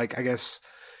to, like, I guess,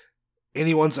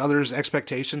 anyone's other's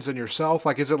expectations than yourself?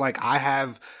 Like, is it like I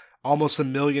have almost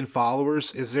 1 million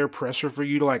followers? Is there pressure for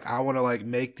you to like, I want to like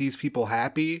make these people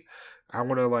happy? I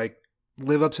want to like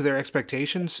live up to their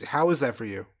expectations? How is that for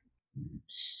you?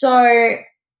 So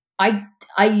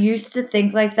I used to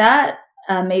think like that.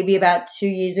 Maybe about 2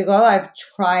 years ago, I've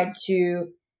tried to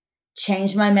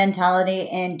change my mentality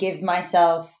and give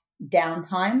myself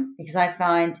downtime, because I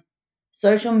find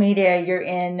social media, you're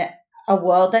in a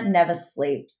world that never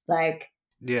sleeps. Like,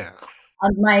 yeah,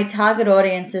 my target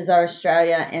audiences are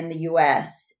Australia and the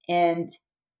US, and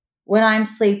when I'm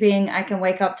sleeping, I can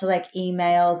wake up to like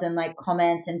emails and like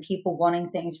comments and people wanting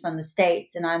things from the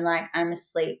States, and I'm like, I'm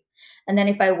asleep. And then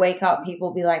if I wake up, people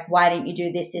will be like, why didn't you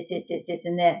do this,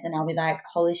 and this? And I'll be like,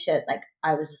 holy shit, like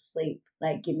I was asleep.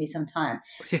 Like, give me some time.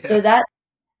 yeah. So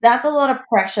that's a lot of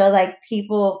pressure. Like,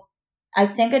 people, I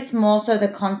think it's more so the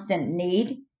constant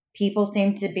need. People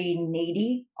seem to be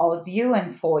needy of you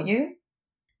and for you.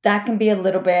 That can be a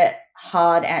little bit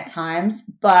hard at times,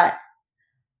 but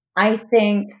I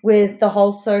think with the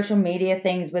whole social media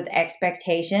things with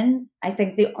expectations, I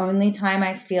think the only time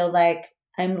I feel like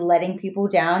I'm letting people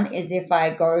down is if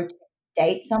I go to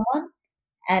date someone,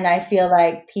 and I feel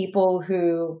like people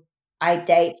who I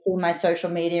date see my social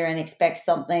media and expect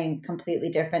something completely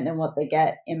different than what they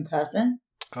get in person.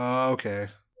 Okay.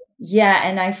 Yeah,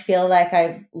 and I feel like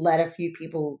I've let a few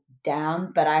people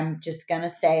down, but I'm just going to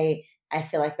say I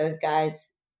feel like those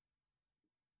guys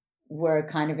were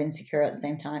kind of insecure at the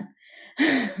same time.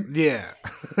 Yeah.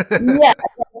 Yeah,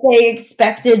 they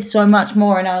expected so much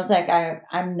more, and I was like,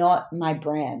 I'm not my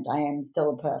brand. I am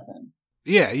still a person.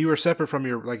 Yeah, you were separate from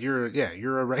your, like, you're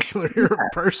a regular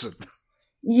person.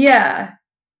 Yeah.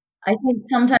 I think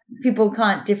sometimes people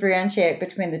can't differentiate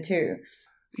between the two.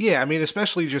 Yeah, I mean,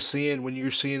 especially just when you're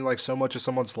seeing like so much of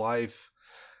someone's life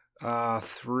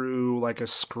through like a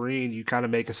screen, you kind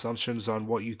of make assumptions on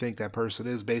what you think that person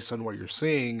is based on what you're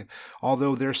seeing.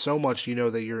 Although there's so much, you know,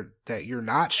 that you're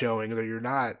not showing,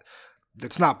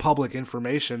 that's not public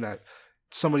information that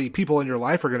people in your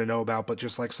life are going to know about, but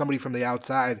just like somebody from the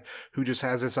outside who just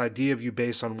has this idea of you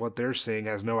based on what they're seeing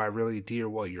has no real idea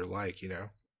what you're like, you know?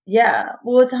 Yeah.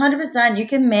 Well, it's 100%.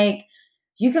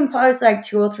 You can post like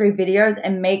 2 or 3 videos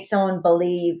and make someone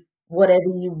believe whatever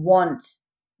you want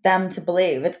them to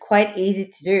believe. It's quite easy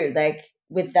to do, like,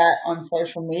 with that on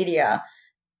social media.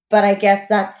 But I guess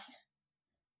that's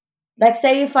like,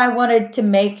 say if I wanted to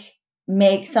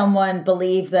make someone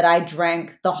believe that I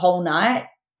drank the whole night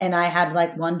and I had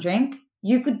like 1 drink,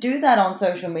 you could do that on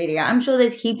social media. I'm sure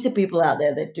there's heaps of people out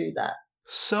there that do that.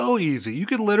 So easy. You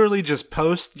could literally just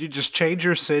post, you just change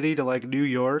your city to like New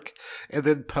York and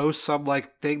then post some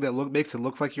like thing that makes it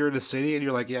look like you're in a city and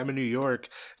you're like, yeah, I'm in New York.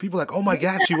 People are like, oh my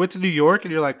gosh, you went to New York?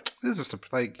 And you're like, this is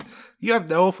like, you have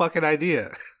no fucking idea.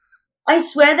 I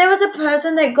swear there was a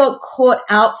person that got caught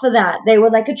out for that. They were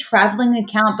like a traveling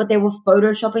account, but they were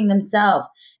photoshopping themselves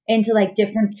into like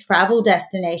different travel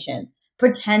destinations,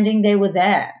 pretending they were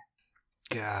there.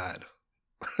 God.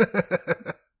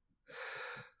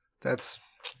 That's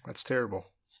terrible.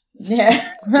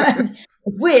 Yeah.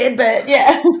 Weird, but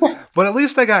yeah. But at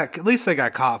least they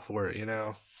got caught for it, you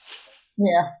know.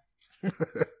 Yeah.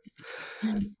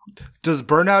 Does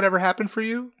burnout ever happen for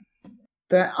you?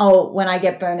 When I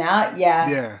get burnt out, yeah.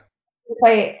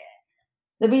 Yeah.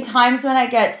 There'll be times when I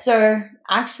get, so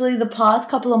actually the past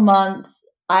couple of months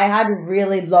I had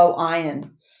really low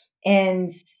iron, and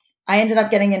I ended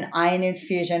up getting an iron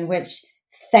infusion, which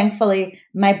thankfully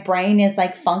my brain is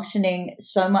like functioning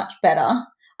so much better.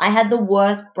 I had the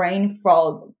worst brain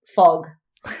fog.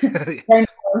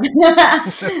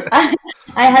 I,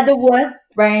 I had the worst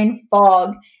brain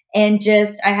fog and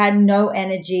just I had no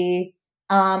energy.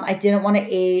 I didn't want to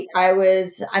eat.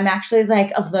 I'm actually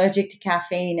like allergic to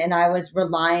caffeine and I was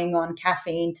relying on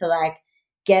caffeine to like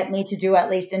get me to do at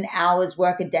least an hour's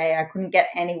work a day. I couldn't get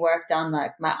any work done.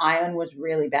 Like my iron was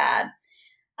really bad.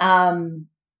 Um,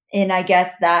 and I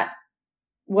guess that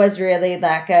was really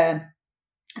like a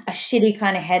shitty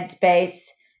kind of headspace,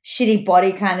 shitty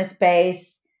body kind of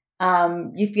space.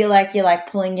 You feel like you're like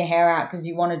pulling your hair out because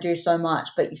you want to do so much,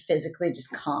 but you physically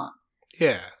just can't.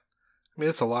 Yeah. I mean,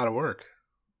 it's a lot of work.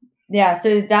 Yeah,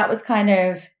 so that was kind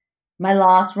of my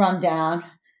last rundown.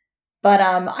 But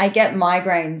I get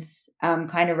migraines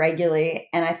kind of regularly,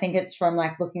 and I think it's from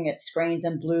like looking at screens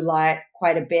and blue light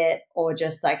quite a bit, or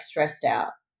just like stressed out.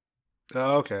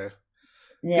 Oh, okay.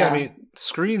 Yeah, I Yeah, mean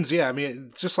screens. Yeah, I mean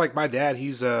it's just like my dad.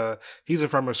 He's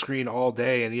from a screen all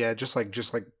day, and yeah, just like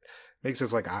makes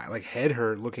his like head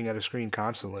hurt looking at a screen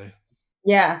constantly.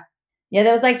 yeah, yeah.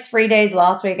 There was like 3 days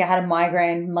last week. I had a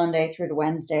migraine Monday through to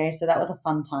Wednesday, so that was a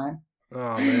fun time.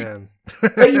 Oh man.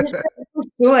 But you just have to push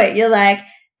through it. You're like,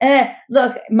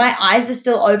 look, my eyes are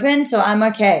still open, so I'm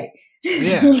okay.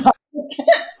 Yeah.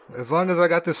 As long as I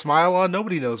got this smile on,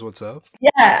 nobody knows what's up.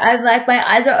 Yeah, I'm like, my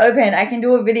eyes are open. I can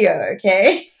do a video,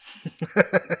 okay?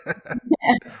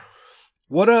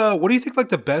 What do you think like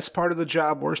the best part of the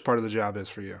job, worst part of the job is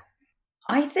for you?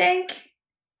 I think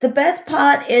the best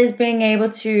part is being able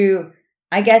to,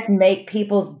 I guess, make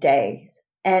people's days.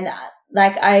 And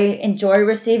like, I enjoy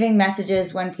receiving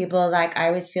messages when people are like,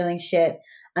 I was feeling shit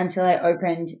until I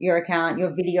opened your account,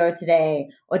 your video today,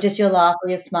 or just your laugh or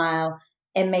your smile.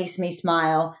 It makes me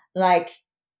smile. Like,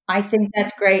 I think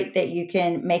that's great that you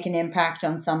can make an impact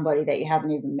on somebody that you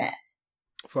haven't even met.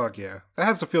 Fuck yeah. That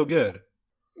has to feel good.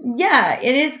 Yeah,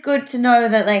 it is good to know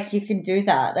that like you can do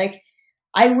that. Like,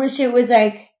 I wish it was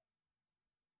like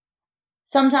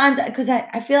sometimes because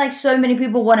I feel like so many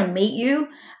people want to meet you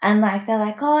and like they're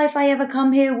like, oh, if I ever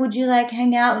come here, would you like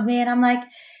hang out with me? And I'm like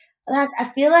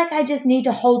I feel like I just need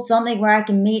to hold something where I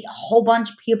can meet a whole bunch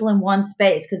of people in one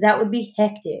space because that would be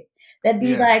hectic. That'd be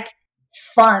Yeah. like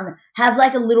fun. Have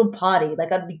like a little party.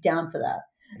 Like I'd be down for that.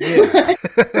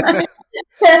 Yeah.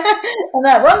 And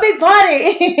that one big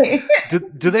party.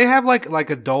 do they have like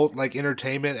adult like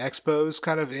entertainment expos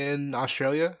kind of in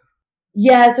Australia?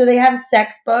 Yeah, so they have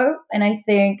Sexpo, and I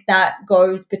think that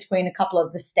goes between a couple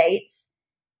of the states.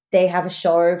 They have a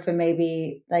show for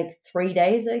maybe like 3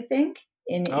 days, I think,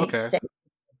 in each Okay. state.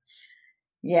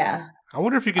 Yeah. I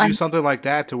wonder if you could I do something like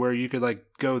that to where you could like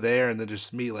go there and then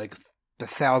just meet like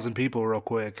 1,000 people real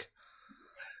quick.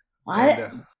 And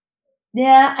what?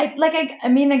 Yeah, I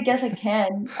mean I guess I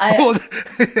can. well,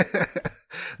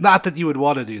 not that you would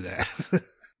want to do that.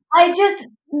 I just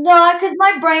no, because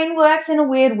my brain works in a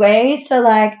weird way. So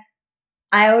like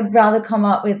I would rather come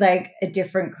up with like a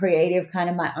different creative kind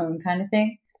of my own kind of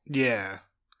thing. Yeah.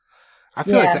 I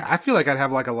feel like Yeah. that. I feel like I'd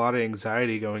have like a lot of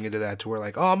anxiety going into that, to where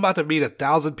like, oh, I'm about to meet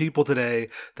 1,000 people today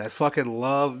that fucking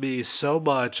love me so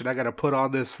much, and I got to put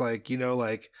on this like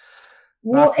like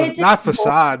Well, it's not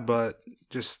facade, but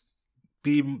just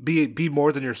be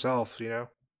more than yourself.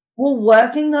 well,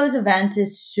 working those events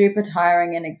is super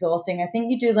tiring and exhausting. I think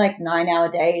you do like 9 hour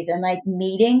days and like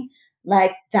meeting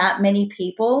like that many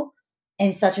people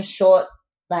in such a short,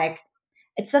 like,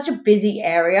 it's such a busy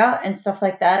area and stuff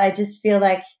like that. I just feel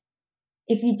like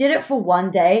if you did it for one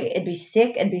day, it'd be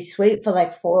sick, it'd be sweet for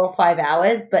like 4 or 5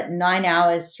 hours, but 9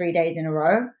 hours, 3 days in a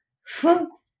row.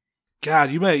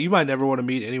 God, you might never want to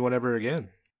meet anyone ever again.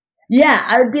 Yeah,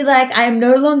 I would be like, I am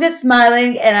no longer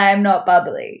smiling and I am not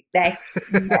bubbly. Like,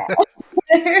 no.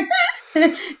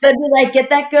 They'd be like, get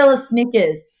that girl a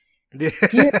Snickers.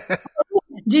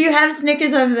 Do you have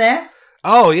Snickers over there?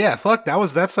 Oh yeah, fuck.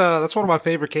 That's one of my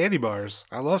favorite candy bars.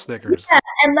 I love Snickers. Yeah,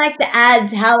 and like the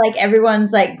ads, how like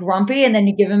everyone's like grumpy, and then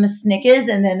you give them a Snickers,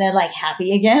 and then they're like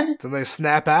happy again. Then they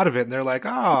snap out of it and they're like,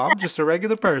 "Oh, I'm just a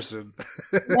regular person."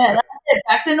 Yeah, that's it.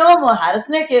 Back to normal. Had a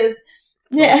Snickers.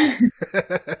 Yeah.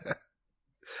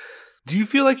 Do you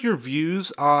feel like your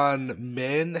views on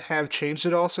men have changed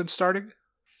at all since starting?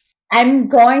 I'm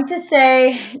going to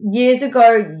say years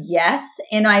ago, yes.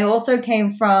 And I also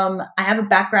I have a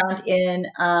background in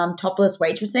topless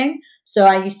waitressing. So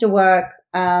I used to work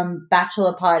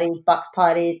bachelor parties, bucks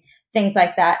parties, things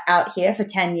like that out here for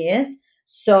 10 years.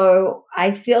 So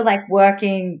I feel like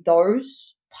working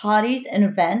those parties and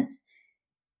events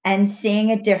and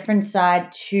seeing a different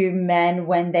side to men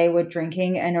when they were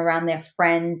drinking and around their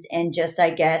friends and just, I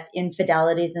guess,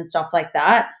 infidelities and stuff like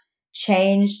that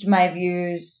changed my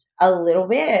views a little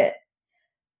bit.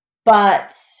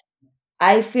 But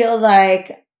I feel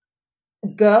like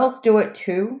girls do it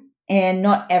too. and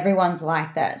not everyone's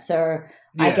like that. So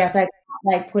I Yeah. guess I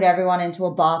like put everyone into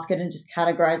a basket and just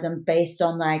categorize them based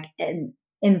on like an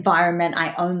environment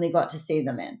I only got to see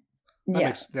them in.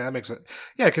 Yeah. That makes it.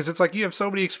 Yeah, because it's like you have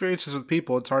so many experiences with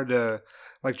people. It's hard to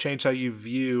like change how you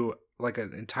view like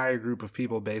an entire group of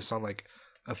people based on like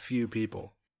a few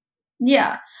people.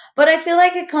 Yeah. But I feel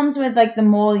like it comes with like the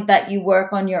more that you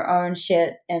work on your own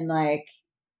shit and like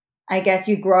I guess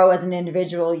you grow as an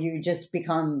individual, you just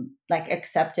become like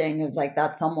accepting of like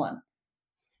that someone.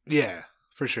 Yeah,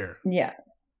 for sure. Yeah.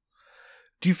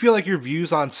 Do you feel like your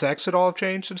views on sex at all have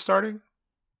changed since starting?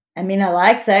 I mean, I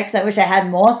like sex. I wish I had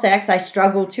more sex. I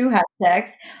struggle to have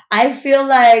sex. I feel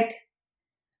like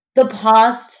the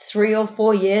past 3 or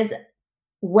 4 years,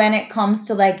 when it comes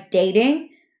to like dating,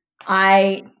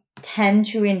 I tend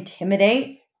to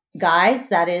intimidate guys.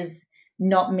 That is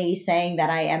not me saying that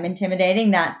I am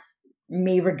intimidating. That's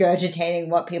me regurgitating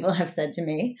what people have said to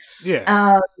me.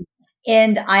 Yeah.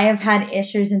 And I have had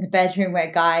issues in the bedroom where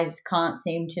guys can't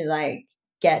seem to like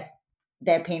get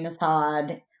their penis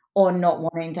hard or not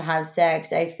wanting to have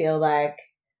sex. I feel like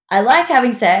I like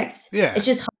having sex. Yeah. It's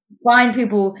just hard to find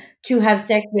people to have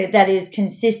sex with that is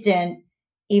consistent,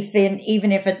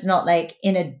 even if it's not like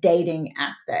in a dating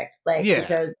aspect. Like Yeah.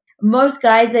 because most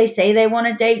guys they say they want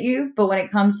to date you, but when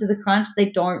it comes to the crunch, they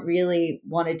don't really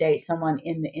want to date someone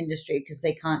in the industry because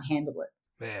they can't handle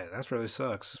it. Man, that really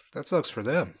sucks. That sucks for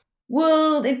them.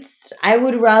 Well, I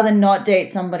would rather not date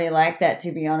somebody like that,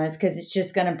 to be honest, because it's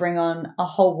just going to bring on a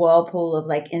whole whirlpool of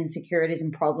like insecurities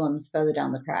and problems further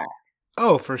down the track.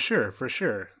 Oh, for sure, for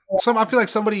sure. I feel like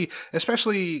somebody,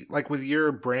 especially like with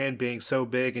your brand being so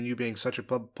big and you being such a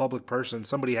public person,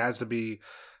 somebody has to be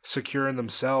secure in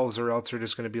themselves, or else they're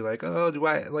just going to be like, oh, do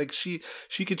I like she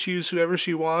could choose whoever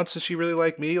she wants? Does she really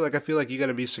like me? Like, I feel like you got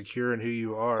to be secure in who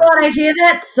you are. God, I hear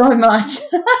that so much.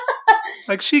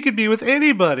 Like, she could be with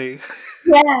anybody.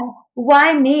 Yeah.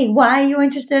 Why me? Why are you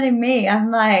interested in me? I'm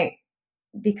like,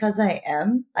 because I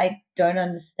am. I don't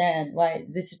understand. Why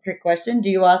is this a trick question? Do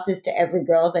you ask this to every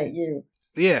girl that you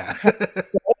Yeah.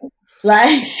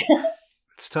 like?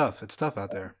 It's tough. It's tough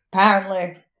out there.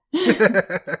 Apparently.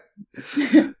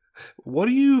 What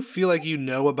do you feel like you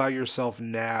know about yourself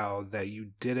now that you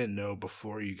didn't know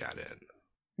before you got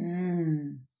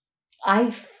in?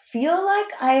 I feel like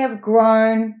I have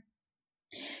grown.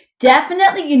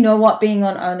 Definitely, you know what, being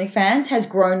on OnlyFans has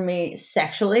grown me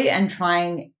sexually and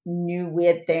trying new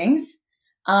weird things,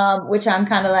 which I'm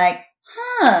kind of like,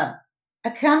 I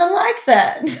kind of like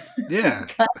that. Yeah.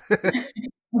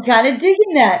 I'm kind of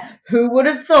digging that. Who would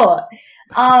have thought?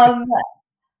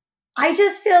 I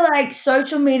just feel like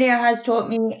social media has taught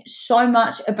me so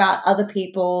much about other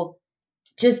people,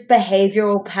 just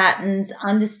behavioral patterns,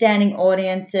 understanding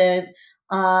audiences,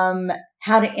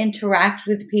 how to interact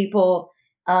with people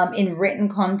in written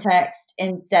context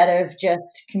instead of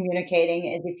just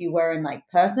communicating as if you were in like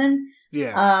person.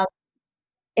 Yeah.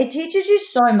 It teaches you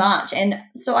so much. And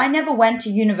so I never went to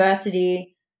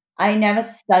university. I never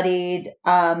studied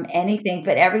anything,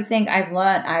 but everything I've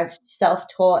learned, I've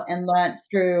self-taught and learned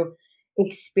through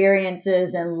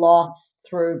experiences and loss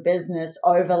through business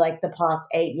over like the past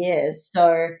 8 years.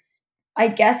 So I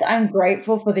guess I'm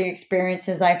grateful for the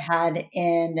experiences I've had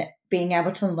in being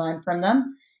able to learn from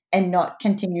them and not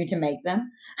continue to make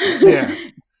them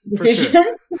decisions.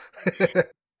 Sure.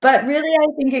 But really, I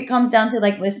think it comes down to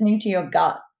like listening to your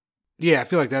gut. Yeah, I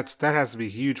feel like that has to be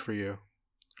huge for you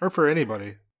or for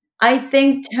anybody. I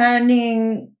think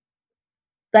turning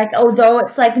like, although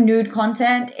it's like nude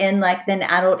content in like the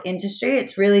adult industry,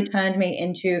 it's really turned me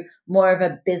into more of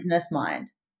a business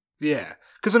mind. Yeah,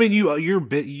 because I mean,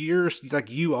 you're like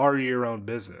you are your own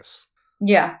business.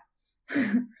 Yeah.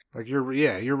 Like you're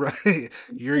right.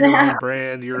 You're your own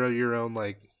brand. You're your own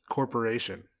like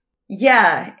corporation.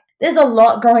 Yeah, there's a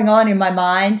lot going on in my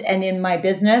mind and in my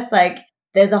business. Like,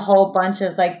 there's a whole bunch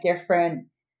of like different,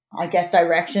 I guess,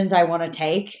 directions I want to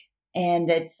take. And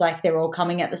it's like they're all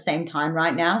coming at the same time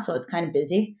right now. So it's kind of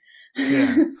busy.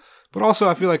 Yeah. But also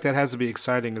I feel like that has to be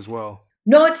exciting as well.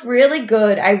 No, it's really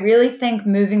good. I really think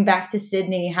moving back to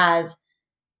Sydney has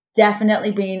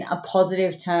definitely been a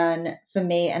positive turn for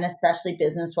me, and especially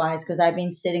business-wise, because I've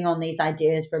been sitting on these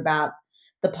ideas for about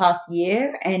the past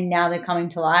year and now they're coming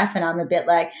to life. And I'm a bit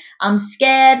like, I'm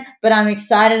scared, but I'm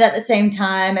excited at the same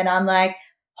time. And I'm like,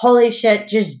 holy shit,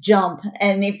 just jump.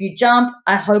 And if you jump,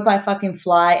 I hope I fucking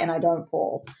fly and I don't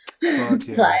fall. Fuck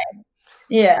yeah. Like,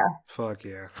 yeah. Fuck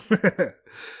yeah.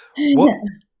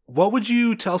 What would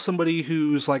you tell somebody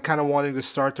who's like kind of wanting to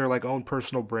start their like own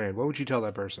personal brand? What would you tell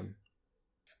that person?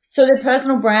 So the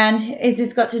personal brand, is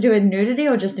this got to do with nudity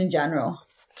or just in general?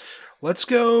 Let's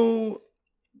go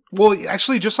Well,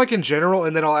 actually, just like in general,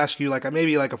 and then I'll ask you like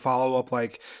maybe like a follow up,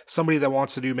 like somebody that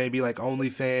wants to do maybe like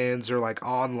OnlyFans or like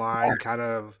online kind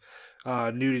of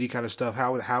nudity kind of stuff.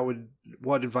 How would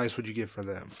what advice would you give for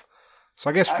them? So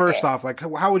I guess Okay. first off, like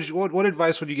how would you what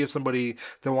advice would you give somebody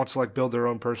that wants to like build their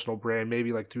own personal brand,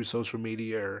 maybe like through social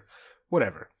media or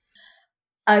whatever?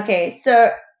 Okay, so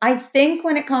I think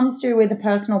when it comes to with a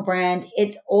personal brand,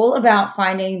 it's all about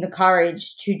finding the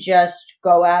courage to just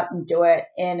go out and do it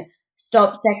and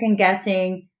stop second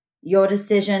guessing your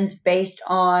decisions based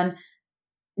on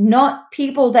not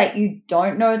people that you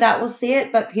don't know that will see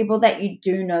it, but people that you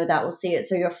do know that will see it.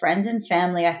 So your friends and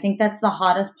family, I think that's the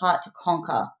hardest part to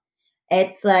conquer.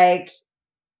 It's like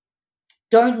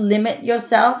don't limit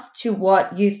yourself to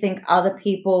what you think other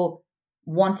people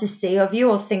want to see of you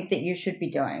or think that you should be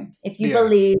doing. If you Yeah.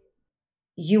 believe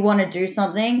you want to do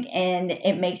something and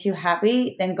it makes you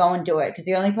happy, then go and do it. Because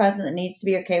the only person that needs to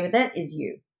be okay with it is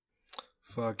you.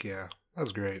 Fuck yeah.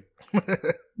 That's great.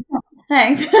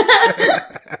 Thanks.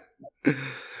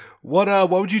 What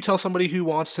would you tell somebody who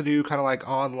wants to do kind of like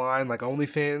online, like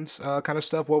OnlyFans kind of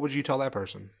stuff? What would you tell that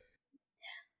person?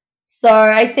 So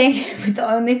I think with the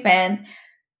OnlyFans,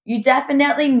 you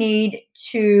definitely need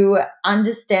to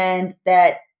understand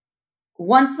that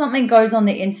once something goes on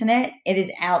the internet, it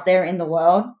is out there in the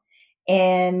world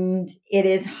and it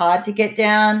is hard to get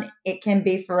down. It can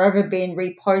be forever being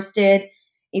reposted.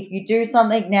 If you do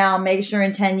something now, make sure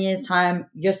in 10 years' time,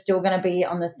 you're still going to be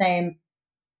on the same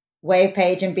wave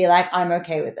page and be like, I'm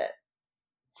okay with it.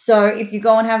 So if you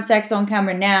go and have sex on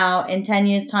camera now, in 10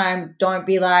 years' time, don't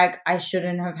be like, I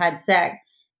shouldn't have had sex.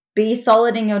 Be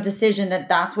solid in your decision that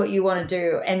that's what you want to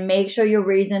do and make sure your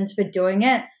reasons for doing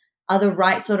it are the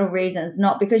right sort of reasons,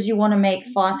 not because you want to make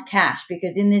fast cash,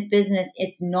 because in this business,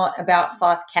 it's not about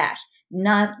fast cash.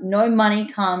 No money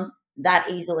comes that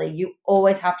easily. You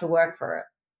always have to work for it.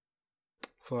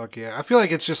 Fuck yeah. I feel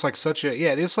like it's just like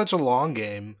it is such a long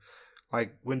game.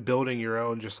 Like when building your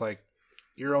own, just like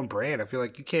your own brand. I feel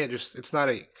like you can't it's not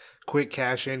a quick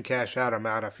cash in, cash out, I'm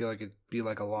out. I feel like it'd be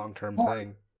like a long term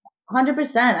thing.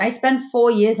 100%. I spent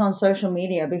 4 years on social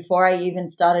media before I even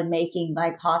started making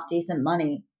like half decent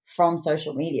money from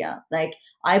social media. Like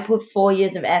I put 4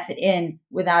 years of effort in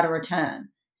without a return.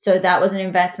 So that was an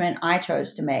investment I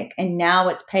chose to make. And now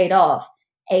it's paid off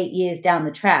 8 years down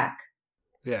the track.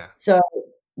 Yeah. So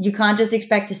you can't just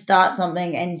expect to start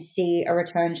something and see a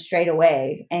return straight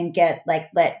away and get like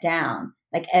let down.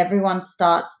 Like everyone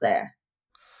starts there.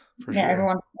 For Yeah, sure.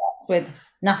 everyone starts with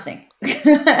nothing.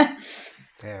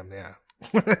 Damn, yeah.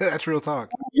 That's real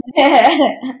talk.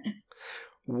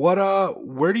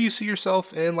 Where do you see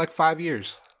yourself in like 5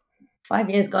 years? 5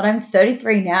 years. God, I'm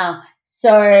 33 now.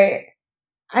 So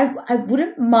I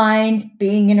wouldn't mind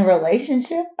being in a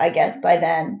relationship, I guess, by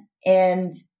then.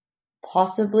 And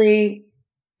possibly,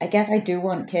 I guess I do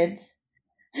want kids.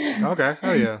 Okay.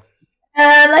 Oh yeah.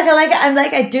 I'm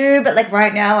like I do, but like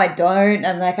right now I don't.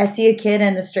 I'm like I see a kid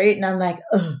in the street and I'm like,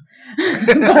 ugh.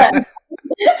 but,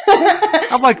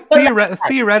 I'm like but like,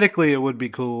 theoretically it would be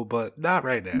cool, but not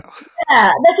right now. yeah,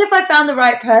 that's if I found the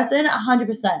right person, 100%.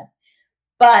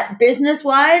 But business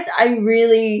wise, I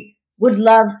really would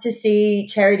love to see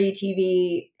charity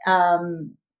TV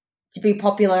to be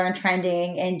popular and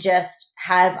trending and just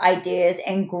have ideas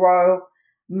and grow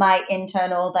my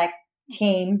internal like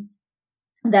team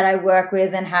that I work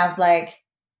with and have like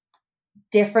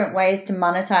different ways to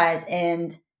monetize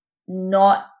and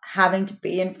not having to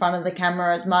be in front of the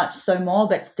camera as much, so more,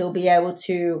 but still be able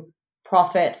to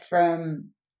profit from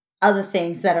other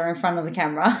things that are in front of the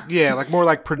camera. Yeah, like more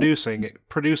like producing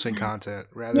content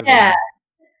rather Yeah.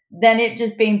 than Than it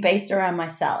just being based around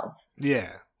myself.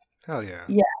 yeah. Hell yeah.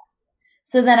 Yeah.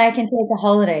 So then I can take a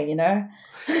holiday, you know?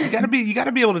 You gotta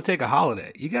be able to take a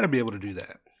holiday. You gotta be able to do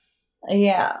that.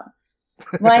 Yeah.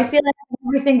 When I feel like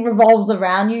everything revolves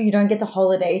around you, you don't get to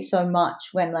holiday so much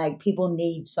when like people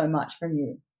need so much from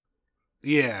you.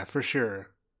 Yeah, for sure.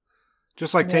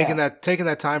 Just like Yeah. taking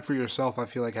that time for yourself, I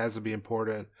feel like has to be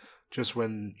important. Just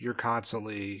when you're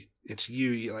constantly, it's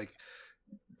you like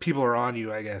people are on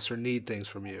you, I guess, or need things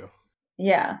from you.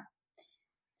 Yeah.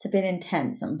 It's a bit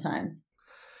intense sometimes.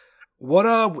 What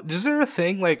is there a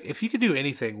thing like if you could do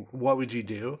anything, what would you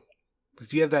do?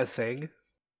 Do you have that thing?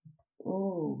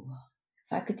 Ooh.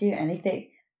 If I could do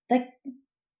anything. Like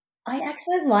I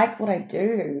actually like what I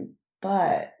do,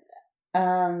 but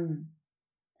um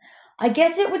I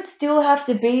guess it would still have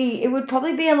to be it would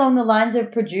probably be along the lines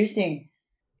of producing.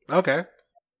 Okay.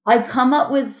 I come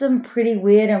up with some pretty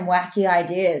weird and wacky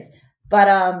ideas, but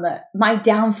my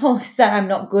downfall is that I'm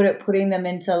not good at putting them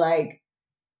into like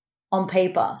on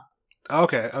paper.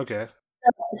 Okay. Okay.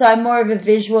 So I'm more of a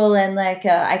visual and like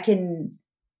I can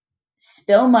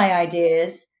spill my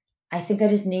ideas. I think I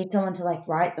just need someone to like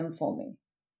write them for me.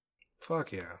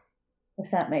 Fuck yeah.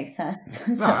 If that makes sense.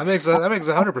 No, that makes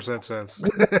 100% sense.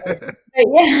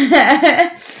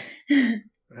 Yeah.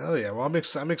 Hell yeah! Well, I'm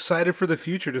excited for the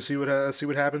future to see what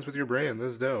happens with your brand.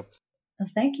 That's dope. Well,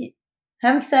 thank you.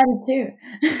 I'm excited too.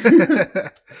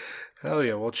 Hell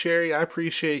yeah! Well, Cherry, I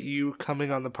appreciate you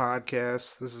coming on the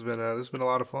podcast. This has been a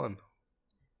lot of fun.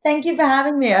 Thank you for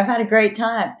having me. I've had a great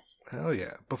time. Hell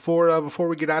yeah! Before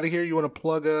we get out of here, you want to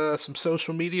plug some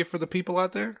social media for the people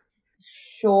out there?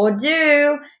 Sure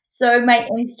do. So my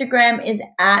Instagram is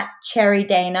at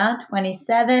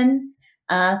CherryDana27.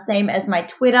 Same as my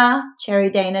Twitter,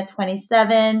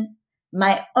 CherryDana27.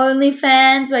 My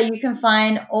OnlyFans, where you can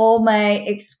find all my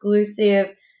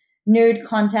exclusive nude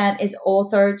content, is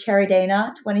also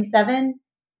CherryDana27.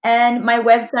 And my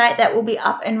website that will be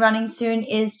up and running soon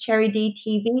is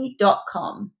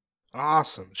CherryDTV.com.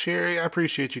 Awesome. Cherry, I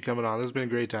appreciate you coming on. This has been a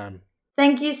great time.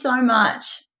 Thank you so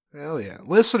much. Hell yeah.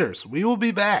 Listeners, we will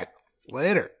be back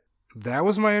later. That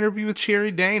was my interview with Cherry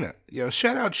Dana. Yo,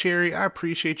 shout out Cherry. I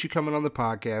appreciate you coming on the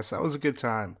podcast. That was a good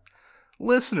time.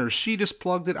 Listeners, she just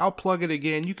plugged it. I'll plug it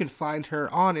again. You can find her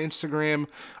on Instagram,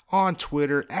 on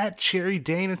Twitter, at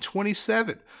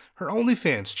CherryDana27. Her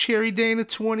OnlyFans,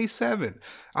 CherryDana27.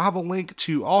 I'll have a link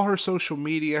to all her social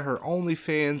media, her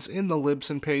OnlyFans, in the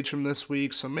Libsyn page from this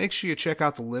week, so make sure you check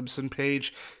out the Libsyn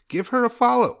page. Give her a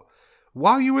follow.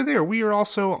 While you were there, we are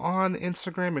also on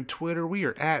Instagram and Twitter. We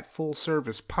are at Full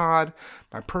Service Pod.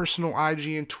 My personal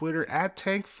IG and Twitter at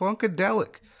Tank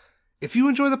Funkadelic. If you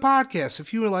enjoy the podcast,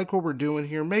 if you like what we're doing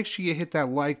here, make sure you hit that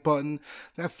like button,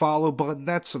 that follow button,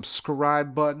 that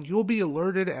subscribe button. You'll be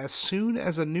alerted as soon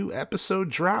as a new episode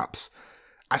drops.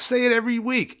 I say it every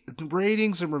week.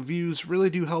 Ratings and reviews really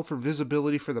do help for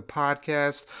visibility for the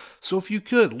podcast. So if you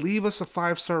could, leave us a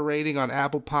 5-star rating on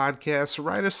Apple Podcasts,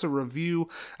 write us a review.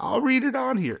 I'll read it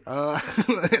on here.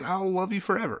 And I'll love you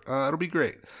forever. It'll be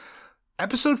great.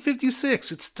 Episode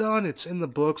 56. It's done. It's in the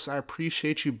books. I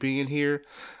appreciate you being here.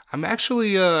 I'm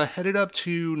actually headed up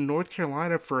to North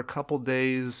Carolina for a couple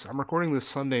days. I'm recording this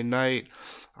Sunday night.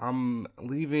 I'm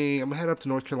headed up to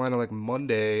North Carolina like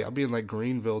Monday. I'll be in like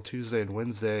Greenville Tuesday and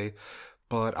Wednesday.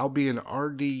 But I'll be in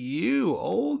RDU,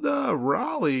 old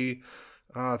Raleigh,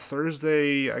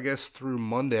 Thursday, I guess, through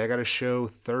Monday. I got a show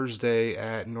Thursday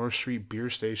at North Street Beer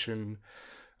Station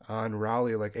in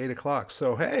Raleigh, like 8 o'clock.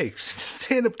 So, hey,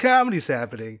 stand-up comedy's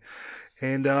happening.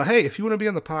 And, hey, if you want to be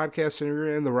on the podcast and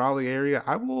you're in the Raleigh area,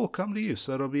 I will come to you.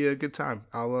 So it'll be a good time.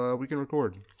 We can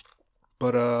record.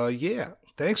 But, yeah,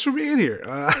 thanks for being here.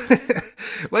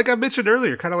 Like I mentioned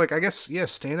earlier, kind of like, I guess, yeah,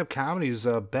 stand-up comedy is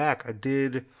back. I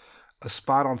did a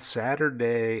spot on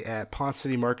Saturday at Pont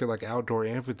City Market, like outdoor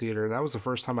amphitheater. And that was the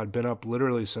first time I'd been up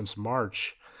literally since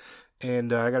March.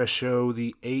 And I got a show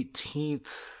the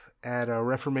 18th at a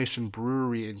Reformation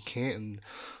Brewery in Canton.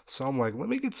 So I'm like, let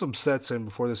me get some sets in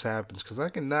before this happens, because I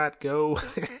cannot go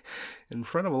in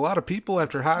front of a lot of people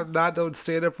after having not done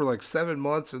stand-up for like 7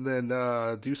 months and then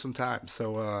do some time.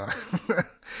 So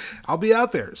I'll be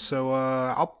out there. So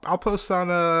I'll post on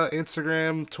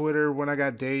Instagram, Twitter when I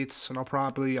got dates, and I'll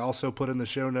probably also put in the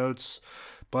show notes.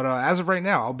 But as of right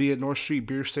now, I'll be at North Street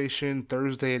Beer Station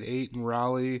Thursday at 8 in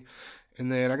Raleigh. And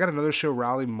then I got another show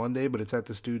Raleigh Monday, but it's at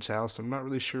this dude's house. I'm not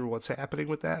really sure what's happening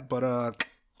with that, but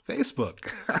Facebook.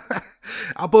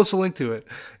 I'll post a link to it.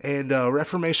 And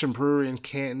Reformation Brewery in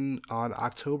Canton on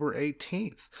October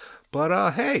 18th.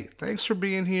 But hey, thanks for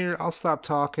being here. I'll stop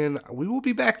talking. We will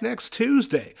be back next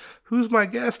Tuesday. Who's my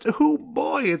guest? Oh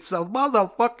boy, it's a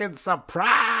motherfucking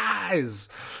surprise.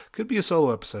 Could be a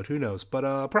solo episode, who knows?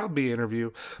 But probably an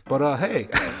interview. But hey,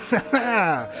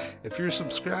 if you're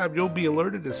subscribed, you'll be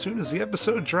alerted as soon as the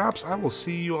episode drops. I will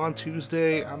see you on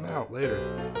Tuesday. I'm out. Later.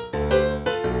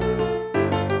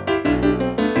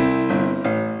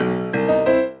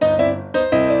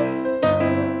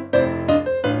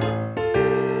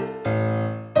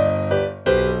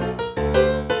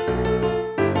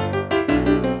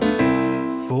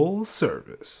 Full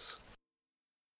service.